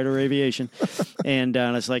just like fighter aviation. And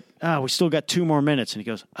it's like, we still got 2 more minutes. And he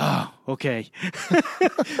goes, oh, okay.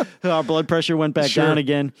 Our blood pressure went back down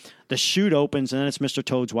again. The chute opens, and then it's Mr.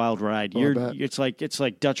 Toad's Wild Ride. It's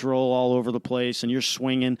like Dutch roll all over the place, and you're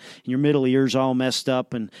swinging, and your middle ear's all messed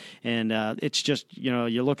up, and it's just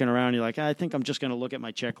you're looking around, you're like, I think I'm just going to look at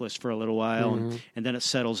my checklist for a little while, and then it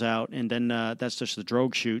settles out, and then that's just the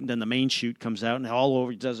drogue chute, and then the main chute comes out,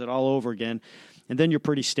 and does it all over again. And then you're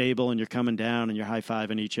pretty stable, and you're coming down, and you're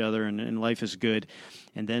high-fiving each other, and life is good.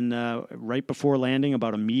 And then right before landing,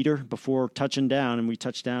 about a meter before touching down, and we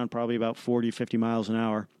touched down probably about 40, 50 miles an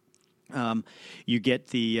hour, you get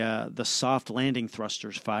the soft landing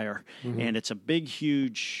thrusters fire, and it's a big,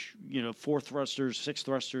 huge, 4 thrusters, 6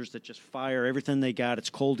 thrusters that just fire everything they got. It's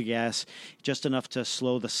cold gas, just enough to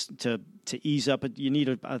slow to ease up. You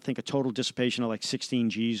need, I think, a total dissipation of like 16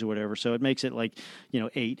 Gs or whatever. So it makes it like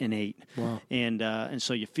 8 and 8. Wow. And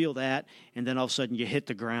so you feel that, and then all of a sudden you hit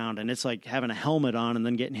the ground, and it's like having a helmet on and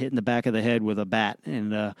then getting hit in the back of the head with a bat,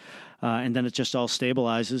 and then it just all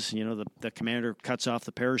stabilizes. The commander cuts off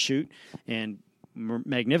the parachute, and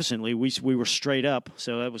magnificently we were straight up,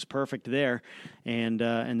 so that was perfect there. And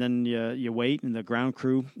then you wait, and the ground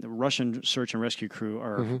crew, the Russian search and rescue crew,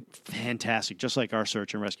 are fantastic, just like our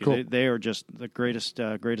search and rescue. Cool. They are just the greatest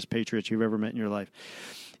patriots you've ever met in your life.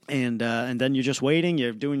 And then you're just waiting,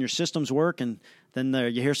 you're doing your systems work, and then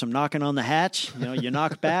you hear some knocking on the hatch. You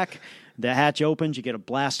knock back, the hatch opens, you get a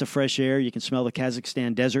blast of fresh air. You can smell the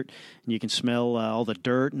Kazakhstan desert, and you can smell all the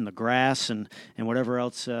dirt and the grass and whatever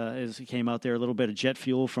else came out there. A little bit of jet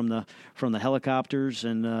fuel from the helicopters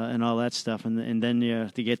and all that stuff, and then you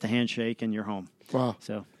get the handshake, and you're home. Wow.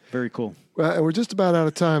 So very cool. Well, and we're just about out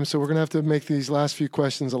of time, so we're going to have to make these last few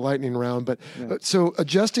questions a lightning round. But so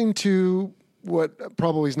adjusting to what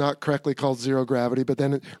probably is not correctly called zero gravity, but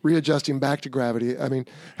then readjusting back to gravity. I mean,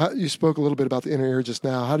 you spoke a little bit about the inner ear just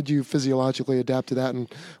now. How did you physiologically adapt to that, and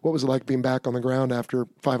what was it like being back on the ground after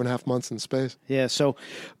 5.5 months in space? Yeah, so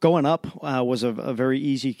going up was a very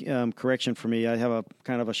easy correction for me. I have a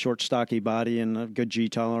kind of a short, stocky body and a good G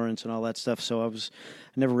tolerance and all that stuff, so I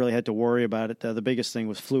never really had to worry about it. The biggest thing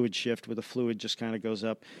was fluid shift, where the fluid just kind of goes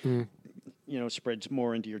up. Spreads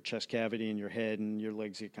more into your chest cavity and your head, and your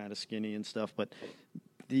legs get kind of skinny and stuff. But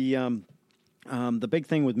the big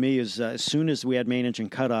thing with me is as soon as we had main engine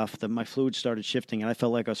cutoff, my fluid started shifting, and I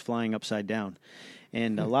felt like I was flying upside down.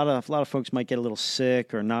 And a lot of folks might get a little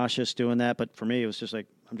sick or nauseous doing that, but for me, it was just like,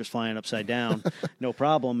 I'm just flying upside down, no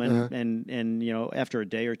problem. And after a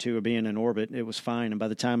day or two of being in orbit, it was fine. And by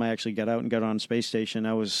the time I actually got out and got on space station,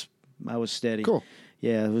 I was steady. Cool.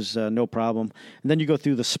 Yeah, it was no problem. And then you go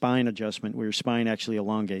through the spine adjustment, where your spine actually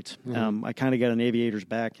elongates. I kind of got an aviator's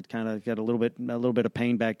back. It kind of got a little bit of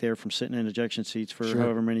pain back there from sitting in ejection seats for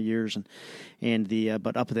however many years,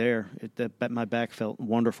 but up there, my back felt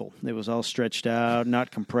wonderful. It was all stretched out, not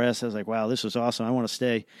compressed. I was like, wow, this is awesome. I want to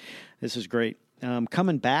stay. This is great.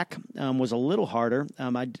 Coming back was a little harder.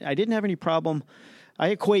 I didn't have any problem. I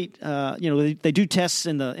equate, they do tests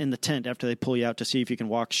in the tent after they pull you out to see if you can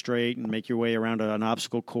walk straight and make your way around an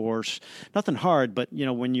obstacle course. Nothing hard, but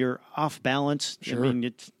when you're off balance, I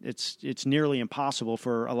mean, it's nearly impossible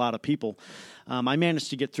for a lot of people. I managed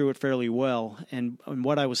to get through it fairly well, and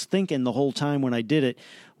what I was thinking the whole time when I did it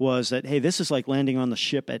was that, hey, this is like landing on the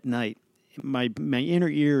ship at night. My inner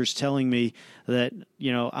ear is telling me that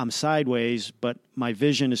I'm sideways, but my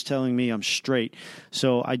vision is telling me I'm straight.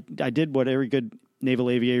 So I did what every good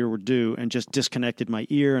naval aviator would do, and just disconnected my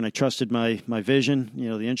ear, and I trusted my vision,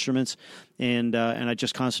 the instruments, and I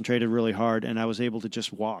just concentrated really hard, and I was able to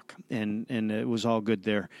just walk, and it was all good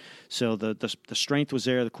there. So the strength was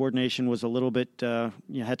there, the coordination was a little bit,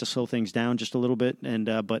 had to slow things down just a little bit, and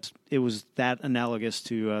but it was that analogous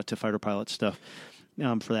to fighter pilot stuff.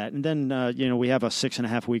 For that. And then, we have a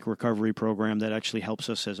 6.5-week recovery program that actually helps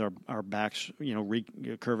us as our backs,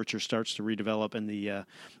 curvature starts to redevelop,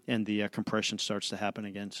 and the compression starts to happen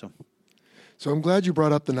again. So I'm glad you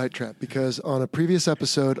brought up the night trap, because on a previous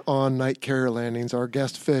episode on night carrier landings, our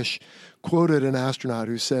guest Fish quoted an astronaut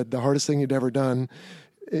who said the hardest thing he'd ever done,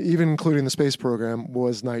 even including the space program,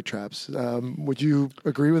 was night traps. Would you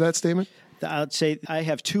agree with that statement? I'd say I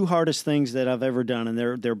have 2 hardest things that I've ever done,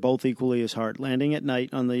 and they're both equally as hard. Landing at night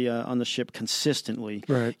on the ship consistently,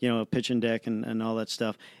 right? Pitch and deck and all that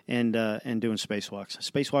stuff, and doing spacewalks.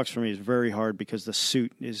 Spacewalks for me is very hard because the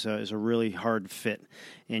suit is a really hard fit,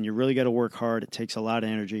 and you really got to work hard. It takes a lot of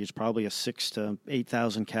energy. It's probably a 6,000 to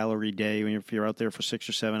 8,000 calorie day if you're out there for 6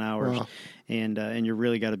 or 7 hours. Wow. And you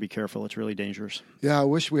really got to be careful. It's really dangerous. Yeah, I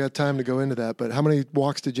wish we had time to go into that, but how many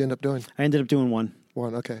walks did you end up doing? I ended up doing one.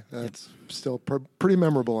 One, okay. That's still pretty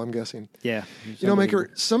memorable, I'm guessing. Yeah. Maker,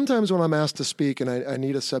 sometimes when I'm asked to speak and I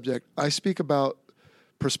need a subject, I speak about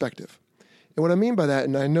perspective. And what I mean by that,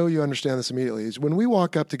 and I know you understand this immediately, is when we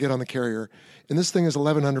walk up to get on the carrier, and this thing is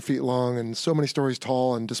 1,100 feet long and so many stories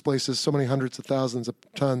tall and displaces so many hundreds of thousands of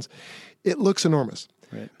tons, it looks enormous.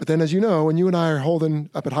 Right. But then, as you know, when you and I are holding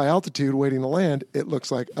up at high altitude waiting to land, it looks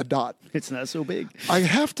like a dot. It's not so big. I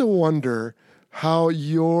have to wonder how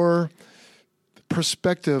your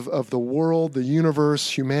perspective of the world, the universe,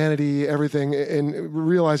 humanity, everything, and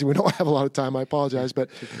realizing we don't have a lot of time, I apologize, but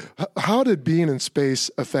how did being in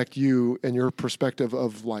space affect you and your perspective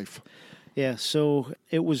of life? Yeah, so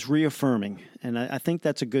it was reaffirming, and I think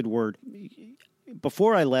that's a good word.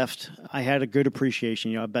 Before I left, I had a good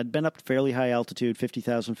appreciation. I'd been up to fairly high altitude,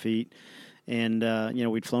 50,000 feet, and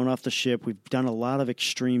we'd flown off the ship. We've done a lot of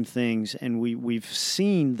extreme things, and we've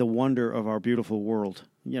seen the wonder of our beautiful world,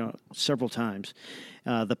 several times.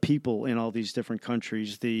 The people in all these different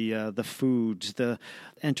countries, the foods, the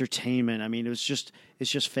entertainment. I mean, it's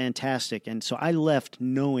just fantastic. And so I left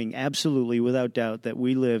knowing absolutely, without doubt, that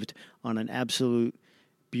we lived on an absolute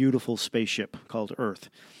beautiful spaceship called Earth.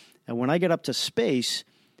 And when I get up to space,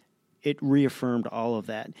 it reaffirmed all of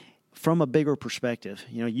that. From a bigger perspective,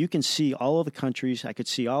 you can see all of the countries. I could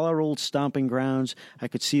see all our old stomping grounds. I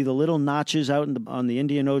could see the little notches out on the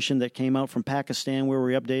Indian Ocean that came out from Pakistan, where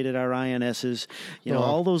we updated our INSs.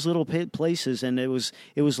 All those little places, and it was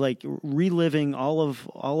like reliving all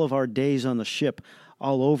of our days on the ship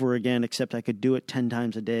all over again. Except I could do it 10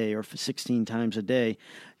 times a day or 16 times a day.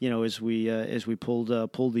 As we pulled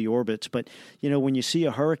the orbits. But when you see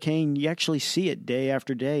a hurricane, you actually see it day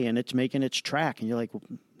after day, and it's making its track, and you're like, well,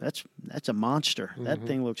 that's a monster. Mm-hmm. That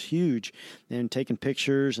thing looks huge. And taking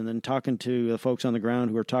pictures, and then talking to the folks on the ground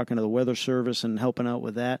who are talking to the weather service and helping out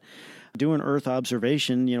with that. Doing Earth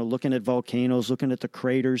observation, looking at volcanoes, looking at the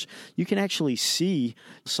craters, you can actually see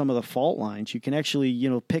some of the fault lines. You can actually,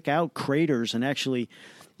 pick out craters, and actually,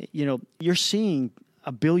 you're seeing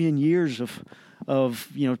a billion years of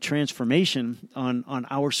transformation on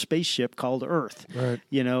our spaceship called Earth. Right.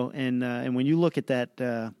 And when you look at that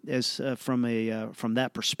from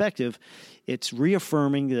that perspective, it's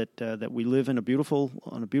reaffirming that we live on a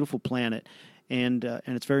beautiful planet, and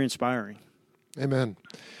it's very inspiring. Amen.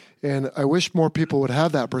 And I wish more people would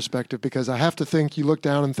have that perspective, because I have to think, you look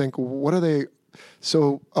down and think, what are they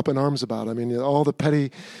so up in arms about? I mean, all the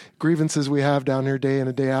petty grievances we have down here day in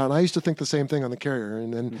and day out. And I used to think the same thing on the carrier.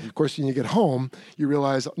 And then, of course, when you get home, you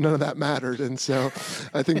realize none of that mattered. And so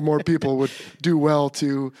I think more people would do well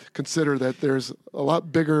to consider that there's a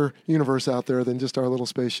lot bigger universe out there than just our little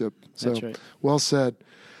spaceship. So, that's right. Well said.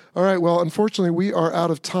 All right. Well, unfortunately, we are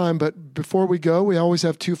out of time. But before we go, we always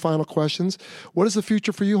have two final questions. What does the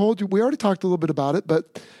future for you hold? We already talked a little bit about it,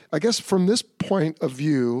 but I guess from this point of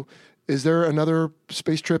view, is there another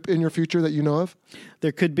space trip in your future that you know of?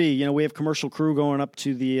 There could be. We have commercial crew going up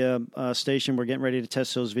to the station. We're getting ready to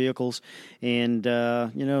test those vehicles. And,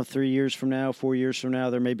 3 years from now, 4 years from now,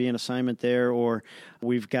 there may be an assignment there. Or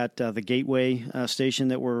we've got the Gateway station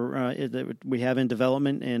that we have in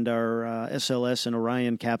development. And our SLS and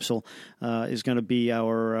Orion capsule is going to be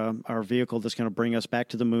our vehicle that's going to bring us back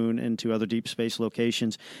to the moon and to other deep space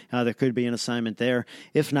locations. There could be an assignment there.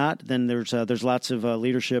 If not, then there's lots of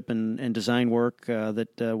leadership and design work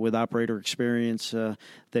that with operator experience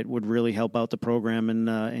that would really help out the program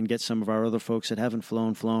and get some of our other folks that haven't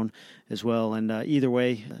flown as well. And either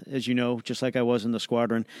way, as you know, just like I was in the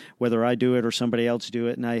squadron, whether I do it or somebody else do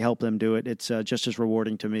it and I help them do it, it's just as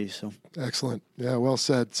rewarding to me. So excellent. Yeah, well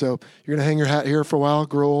said. So you're going to hang your hat here for a while,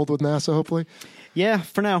 grow old with NASA, hopefully? Yeah,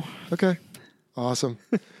 for now. Okay. Awesome.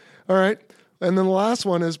 All right. And then the last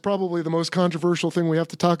one is probably the most controversial thing we have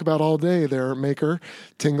to talk about all day there, Maker,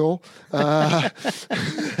 Tingle.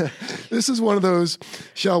 This is one of those,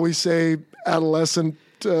 shall we say, adolescent,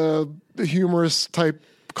 humorous type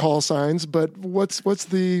call signs, but what's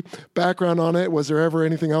the background on it? Was there ever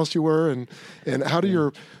anything else you were? And how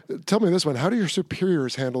do tell me this one, how do your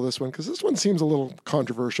superiors handle this one? Because this one seems a little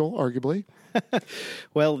controversial, arguably.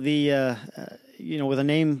 Well, with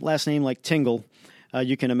a last name like Tingle,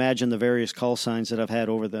 you can imagine the various call signs that I've had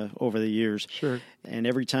over the years. Sure. And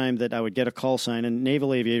every time that I would get a call sign, and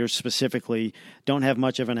naval aviators specifically don't have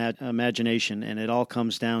much of an imagination, and it all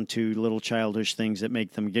comes down to little childish things that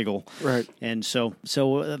make them giggle. Right. And so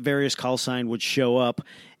a various call sign would show up,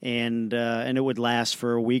 and it would last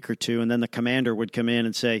for a week or two, and then the commander would come in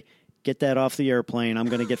and say, "Get that off the airplane. I'm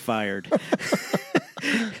going to get fired."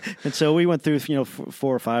 And so we went through, 4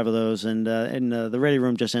 or 5 of those, and the ready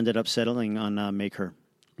room just ended up settling on Maker.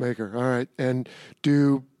 Maker, all right. And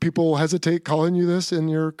do people hesitate calling you this in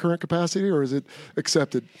your current capacity, or is it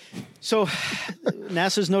accepted? So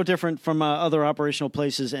NASA's no different from other operational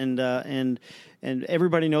places, and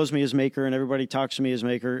everybody knows me as Maker, and everybody talks to me as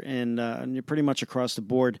Maker, and pretty much across the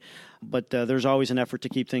board. But there's always an effort to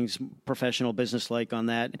keep things professional, business-like on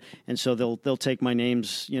that, and so they'll take my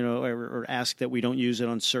names, or ask that we don't use it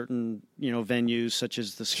on certain, venues such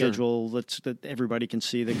as the schedule that everybody can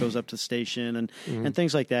see that goes up to the station and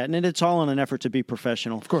things like that. And it's all in an effort to be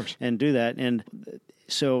professional, of course, and do that. And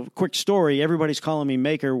So, quick story, everybody's calling me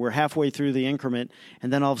Maker. We're halfway through the increment,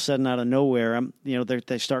 and then all of a sudden, out of nowhere,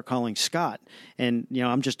 they start calling Scott. And,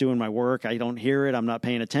 I'm just doing my work. I don't hear it. I'm not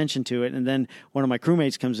paying attention to it. And then one of my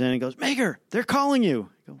crewmates comes in and goes, Maker, they're calling you.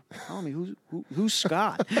 I go, call me? Who's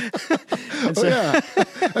Scott? Yeah,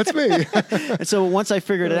 that's me. And so once I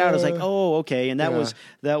figured it out, I was like, oh, okay. And that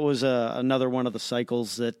was another one of the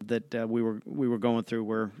cycles that we were going through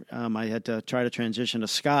where I had to try to transition to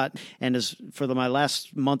Scott. And for my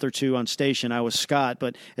last month or two on station, I was Scott.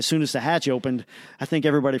 But as soon as the hatch opened, I think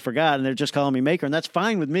everybody forgot, and they're just calling me Maker, and that's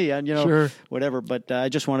fine with me. Sure. Whatever. But I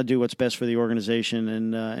just want to do what's best for the organization,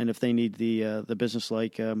 and if they need the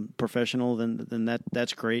business-like professional, then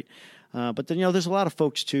that's great. But then, there's a lot of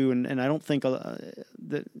folks too, and I don't think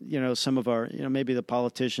that, some of our, maybe the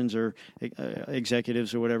politicians or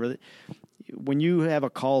executives or whatever, when you have a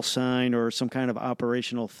call sign or some kind of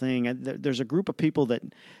operational thing, there's a group of people that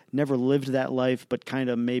never lived that life, but kind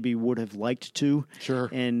of maybe would have liked to. Sure.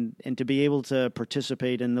 And to be able to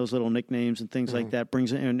participate in those little nicknames and things like that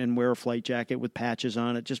brings and wear a flight jacket with patches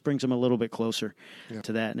on it, just brings them a little bit closer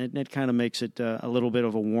to that. And it kind of makes it a little bit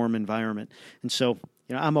of a warm environment. And so,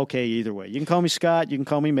 I'm okay either way. You can call me Scott. You can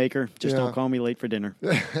call me Maker. Just don't call me late for dinner.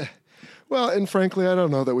 Well, and frankly, I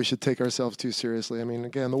don't know that we should take ourselves too seriously. I mean,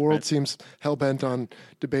 again, the world seems hell-bent on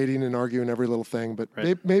debating and arguing every little thing, but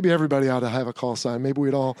maybe everybody ought to have a call sign. Maybe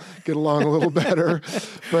we'd all get along a little better.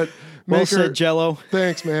 But Maker, well said, Jello.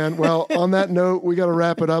 Thanks, man. Well, on that note, we got to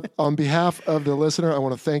wrap it up. On behalf of the listener, I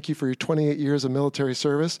want to thank you for your 28 years of military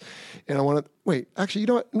service. And I want to wait. Actually, you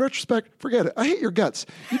know what? In retrospect, forget it. I hate your guts.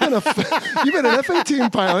 You've been an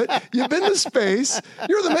F-18 pilot. You've been to space.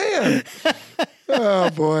 You're the man. Oh,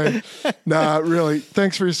 boy. Nah, really.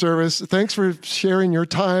 Thanks for your service. Thanks for sharing your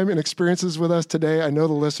time and experiences with us today. I know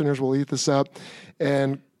the listeners will eat this up.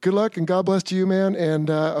 And good luck and God bless to you, man. And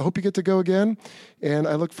I hope you get to go again. And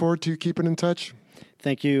I look forward to keeping in touch.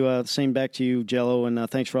 Thank you. Same back to you, Jello. And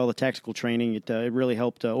thanks for all the tactical training. It really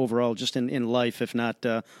helped overall just in life, if not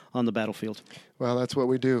on the battlefield. Well, that's what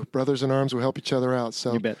we do. Brothers in arms, we help each other out.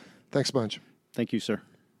 So you bet. Thanks a bunch. Thank you, sir.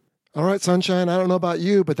 All right, Sunshine, I don't know about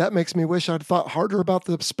you, but that makes me wish I'd thought harder about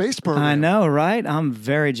the space program. I know, right? I'm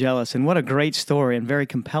very jealous. And what a great story and very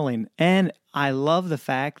compelling. And I love the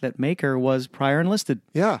fact that Maker was prior enlisted.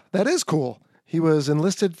 Yeah, that is cool. He was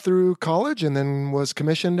enlisted through college and then was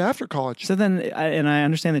commissioned after college. So then, and I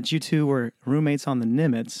understand that you two were roommates on the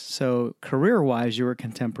Nimitz. So career-wise, you were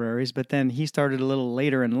contemporaries, but then he started a little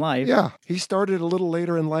later in life. Yeah, he started a little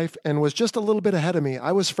later in life and was just a little bit ahead of me.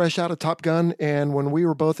 I was fresh out of Top Gun, and when we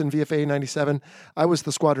were both in VFA 97, I was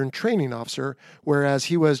the squadron training officer, whereas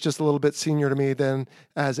he was just a little bit senior to me then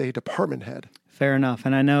as a department head. Fair enough.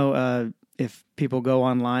 And I know if people go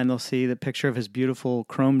online, they'll see the picture of his beautiful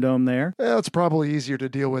chrome dome there. Well, it's probably easier to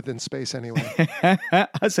deal with in space anyway.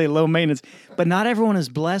 I'd say low maintenance. But not everyone is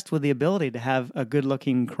blessed with the ability to have a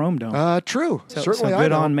good-looking chrome dome. True. Certainly so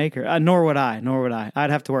good on Maker. Nor would I. I'd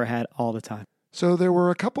have to wear a hat all the time. So there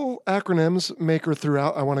were a couple acronyms Maker threw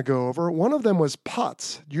out I want to go over. One of them was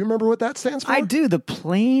POTS. Do you remember what that stands for? I do. The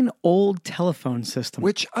plain old telephone system.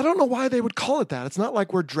 Which I don't know why they would call it that. It's not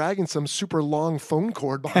like we're dragging some super long phone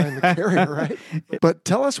cord behind the carrier, right? But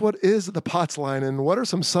tell us, what is the POTS line and what are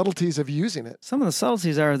some subtleties of using it? Some of the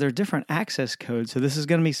subtleties are there are different access codes. So this is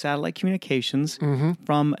going to be satellite communications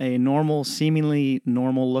from a seemingly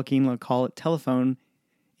normal looking, let's call it telephone,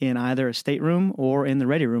 in either a stateroom or in the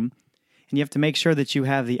ready room. And you have to make sure that you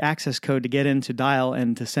have the access code to get in to dial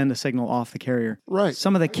and to send a signal off the carrier. Right.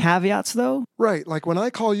 Some of the caveats, though. Right. Like when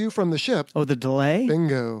I call you from the ship. Oh, the delay?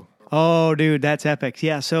 Bingo. Oh, dude, that's epic.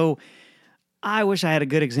 Yeah, so I wish I had a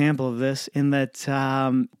good example of this in that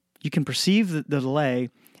you can perceive the delay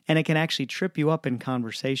and it can actually trip you up in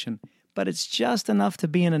conversation. But it's just enough to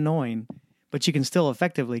be annoying. But you can still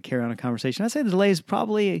effectively carry on a conversation. I'd say the delay is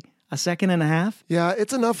probably a second and a half. Yeah,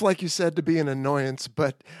 it's enough, like you said, to be an annoyance.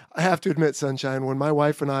 But I have to admit, Sunshine, when my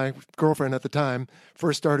wife and I, girlfriend at the time,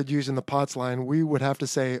 first started using the POTS line, we would have to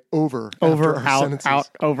say over, out,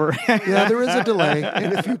 over. Yeah, there is a delay.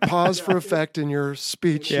 And if you pause for effect in your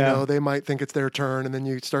speech, they might think it's their turn. And then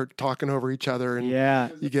you start talking over each other and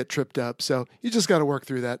you get tripped up. So you just got to work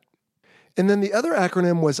through that. And then the other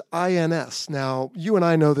acronym was INS. Now, you and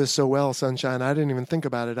I know this so well, Sunshine, I didn't even think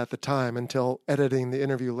about it at the time until editing the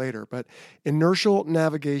interview later, but Inertial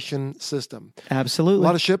Navigation System. Absolutely. A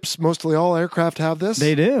lot of ships, mostly all aircraft have this.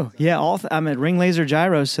 They do. Yeah, I'm at ring laser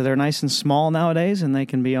gyros, so they're nice and small nowadays, and they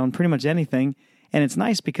can be on pretty much anything. And it's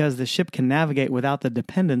nice because the ship can navigate without the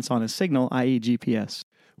dependence on a signal, i.e. GPS.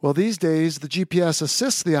 Well, these days, the GPS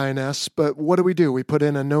assists the INS, but what do? We put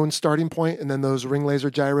in a known starting point, and then those ring laser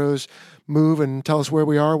gyros move and tell us where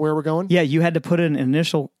we are, where we're going? Yeah, you had to put in an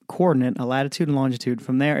initial coordinate, a latitude and longitude.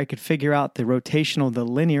 From there, it could figure out the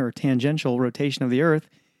linear or tangential rotation of the Earth,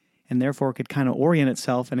 and therefore it could kind of orient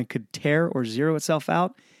itself, and it could tear or zero itself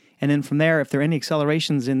out. And then from there, if there are any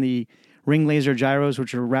accelerations in the ring laser gyros,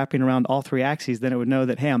 which are wrapping around all three axes, then it would know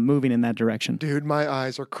that, hey, I'm moving in that direction. Dude, my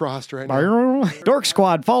eyes are crossed right now. Dork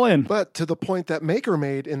Squad, fall in. But to the point that Maker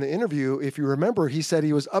made in the interview, if you remember, he said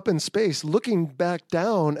he was up in space looking back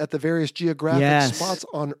down at the various geographic spots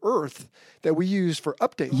on Earth that we use for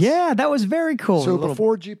updates. Yeah, that was very cool. So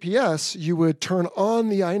before GPS, you would turn on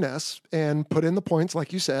the INS and put in the points,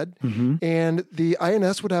 like you said, and the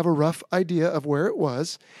INS would have a rough idea of where it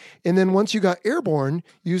was. And then once you got airborne,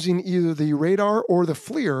 using either the radar or the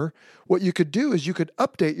FLIR, what you could do is you could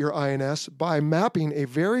update your INS by mapping a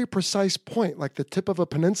very precise point, like the tip of a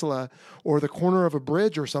peninsula or the corner of a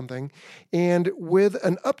bridge or something. And with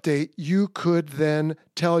an update, you could then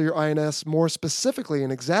tell your INS more specifically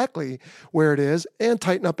and exactly where it is and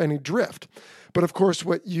tighten up any drift. But of course,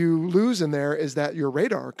 what you lose in there is that your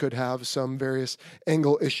radar could have some various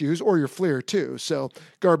angle issues, or your FLIR too. So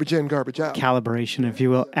garbage in, garbage out. Calibration, if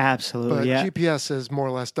you will. Absolutely. But GPS has more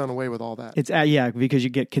or less done away with all that. It's because you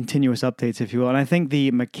get continuous updates, if you will. And I think the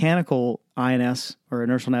mechanical INS, or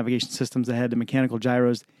inertial navigation systems that had the mechanical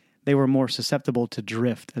gyros, they were more susceptible to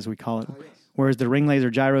drift, as we call it. Whereas the ring laser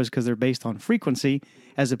gyros, because they're based on frequency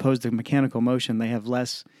as opposed to mechanical motion, they have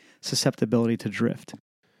less susceptibility to drift.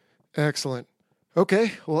 Excellent.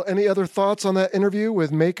 Okay, well, any other thoughts on that interview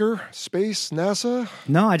with Maker, Space, NASA?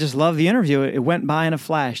 No, I just love the interview. It went by in a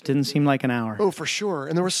flash. Didn't seem like an hour. Oh, for sure.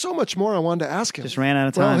 And there was so much more I wanted to ask him. Just ran out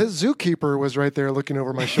of time. Well, his zookeeper was right there looking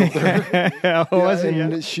over my shoulder. Was he?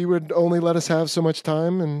 And she would only let us have so much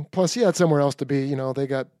time. And plus, he had somewhere else to be. You know, they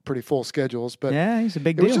got pretty full schedules. But yeah, he's a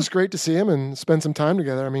big deal. It was just great to see him and spend some time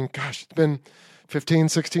together. I mean, gosh, it's been 15,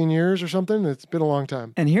 16 years or something. It's been a long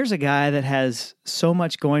time. And here's a guy that has so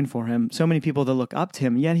much going for him, so many people that look up to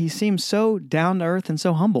him, yet he seems so down to earth and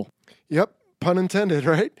so humble. Yep. Pun intended,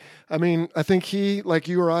 right? I mean, I think he, like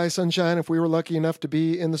you or I, Sunshine, if we were lucky enough to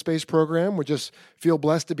be in the space program, would just feel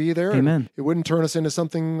blessed to be there. Amen. And it wouldn't turn us into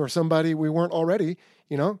something or somebody we weren't already.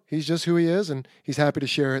 You know, he's just who he is, and he's happy to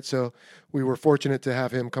share it. So we were fortunate to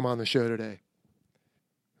have him come on the show today.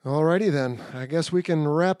 Alrighty then, I guess we can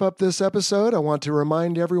wrap up this episode. I want to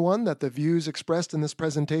remind everyone that the views expressed in this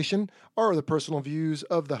presentation are the personal views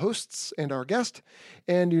of the hosts and our guest,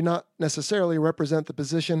 and do not necessarily represent the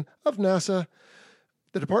position of NASA,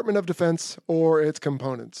 the Department of Defense, or its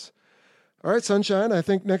components. All right, Sunshine, I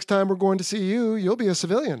think next time we're going to see you, you'll be a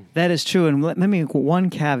civilian. That is true, and let me make one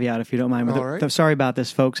caveat, if you don't mind. All right. Sorry about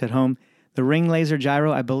this, folks at home. The ring laser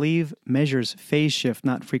gyro, I believe, measures phase shift,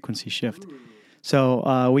 not frequency shift.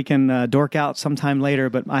 So we can dork out sometime later,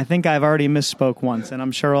 but I think I've already misspoke once, and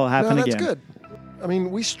I'm sure it'll happen again. That's good. I mean,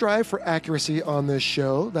 we strive for accuracy on this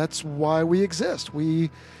show. That's why we exist. We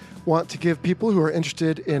want to give people who are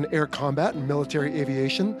interested in air combat and military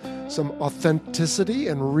aviation some authenticity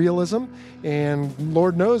and realism, and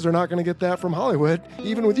Lord knows they're not going to get that from Hollywood,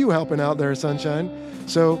 even with you helping out there, Sunshine.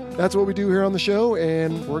 So that's what we do here on the show,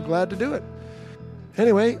 and we're glad to do it.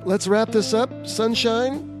 Anyway, let's wrap this up.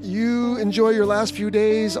 Sunshine, you enjoy your last few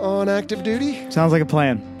days on active duty? Sounds like a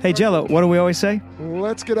plan. Hey, Jello, what do we always say?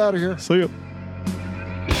 Let's get out of here. See you.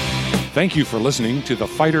 Thank you for listening to the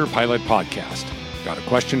Fighter Pilot Podcast. Got a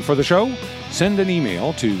question for the show? Send an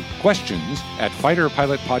email to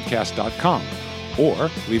questions@fighterpilotpodcast.com or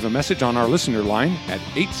leave a message on our listener line at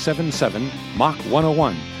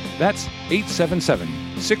 877-MACH-101. That's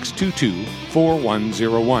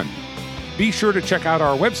 877-622-4101. Be sure to check out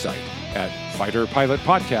our website at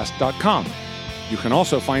fighterpilotpodcast.com. You can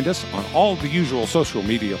also find us on all the usual social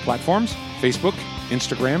media platforms: Facebook,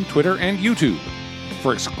 Instagram, Twitter, and YouTube.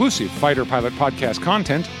 For exclusive Fighter Pilot Podcast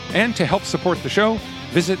content and to help support the show,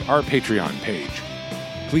 visit our Patreon page.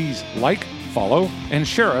 Please like, follow, and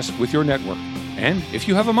share us with your network. And if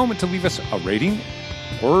you have a moment to leave us a rating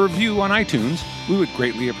or a review on iTunes, we would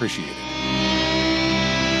greatly appreciate it.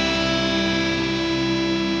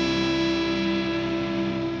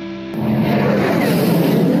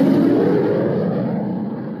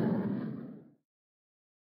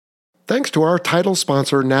 Thanks to our title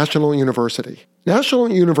sponsor, National University.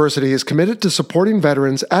 National University is committed to supporting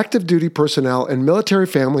veterans, active duty personnel, and military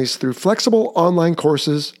families through flexible online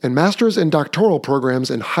courses and master's and doctoral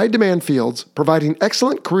programs in high-demand fields, providing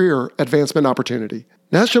excellent career advancement opportunity.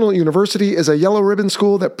 National University is a yellow ribbon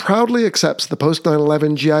school that proudly accepts the post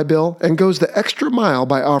 9/11 GI Bill and goes the extra mile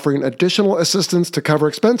by offering additional assistance to cover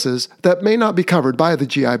expenses that may not be covered by the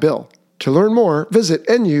GI Bill. To learn more, visit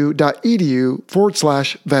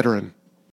nu.edu/veteran.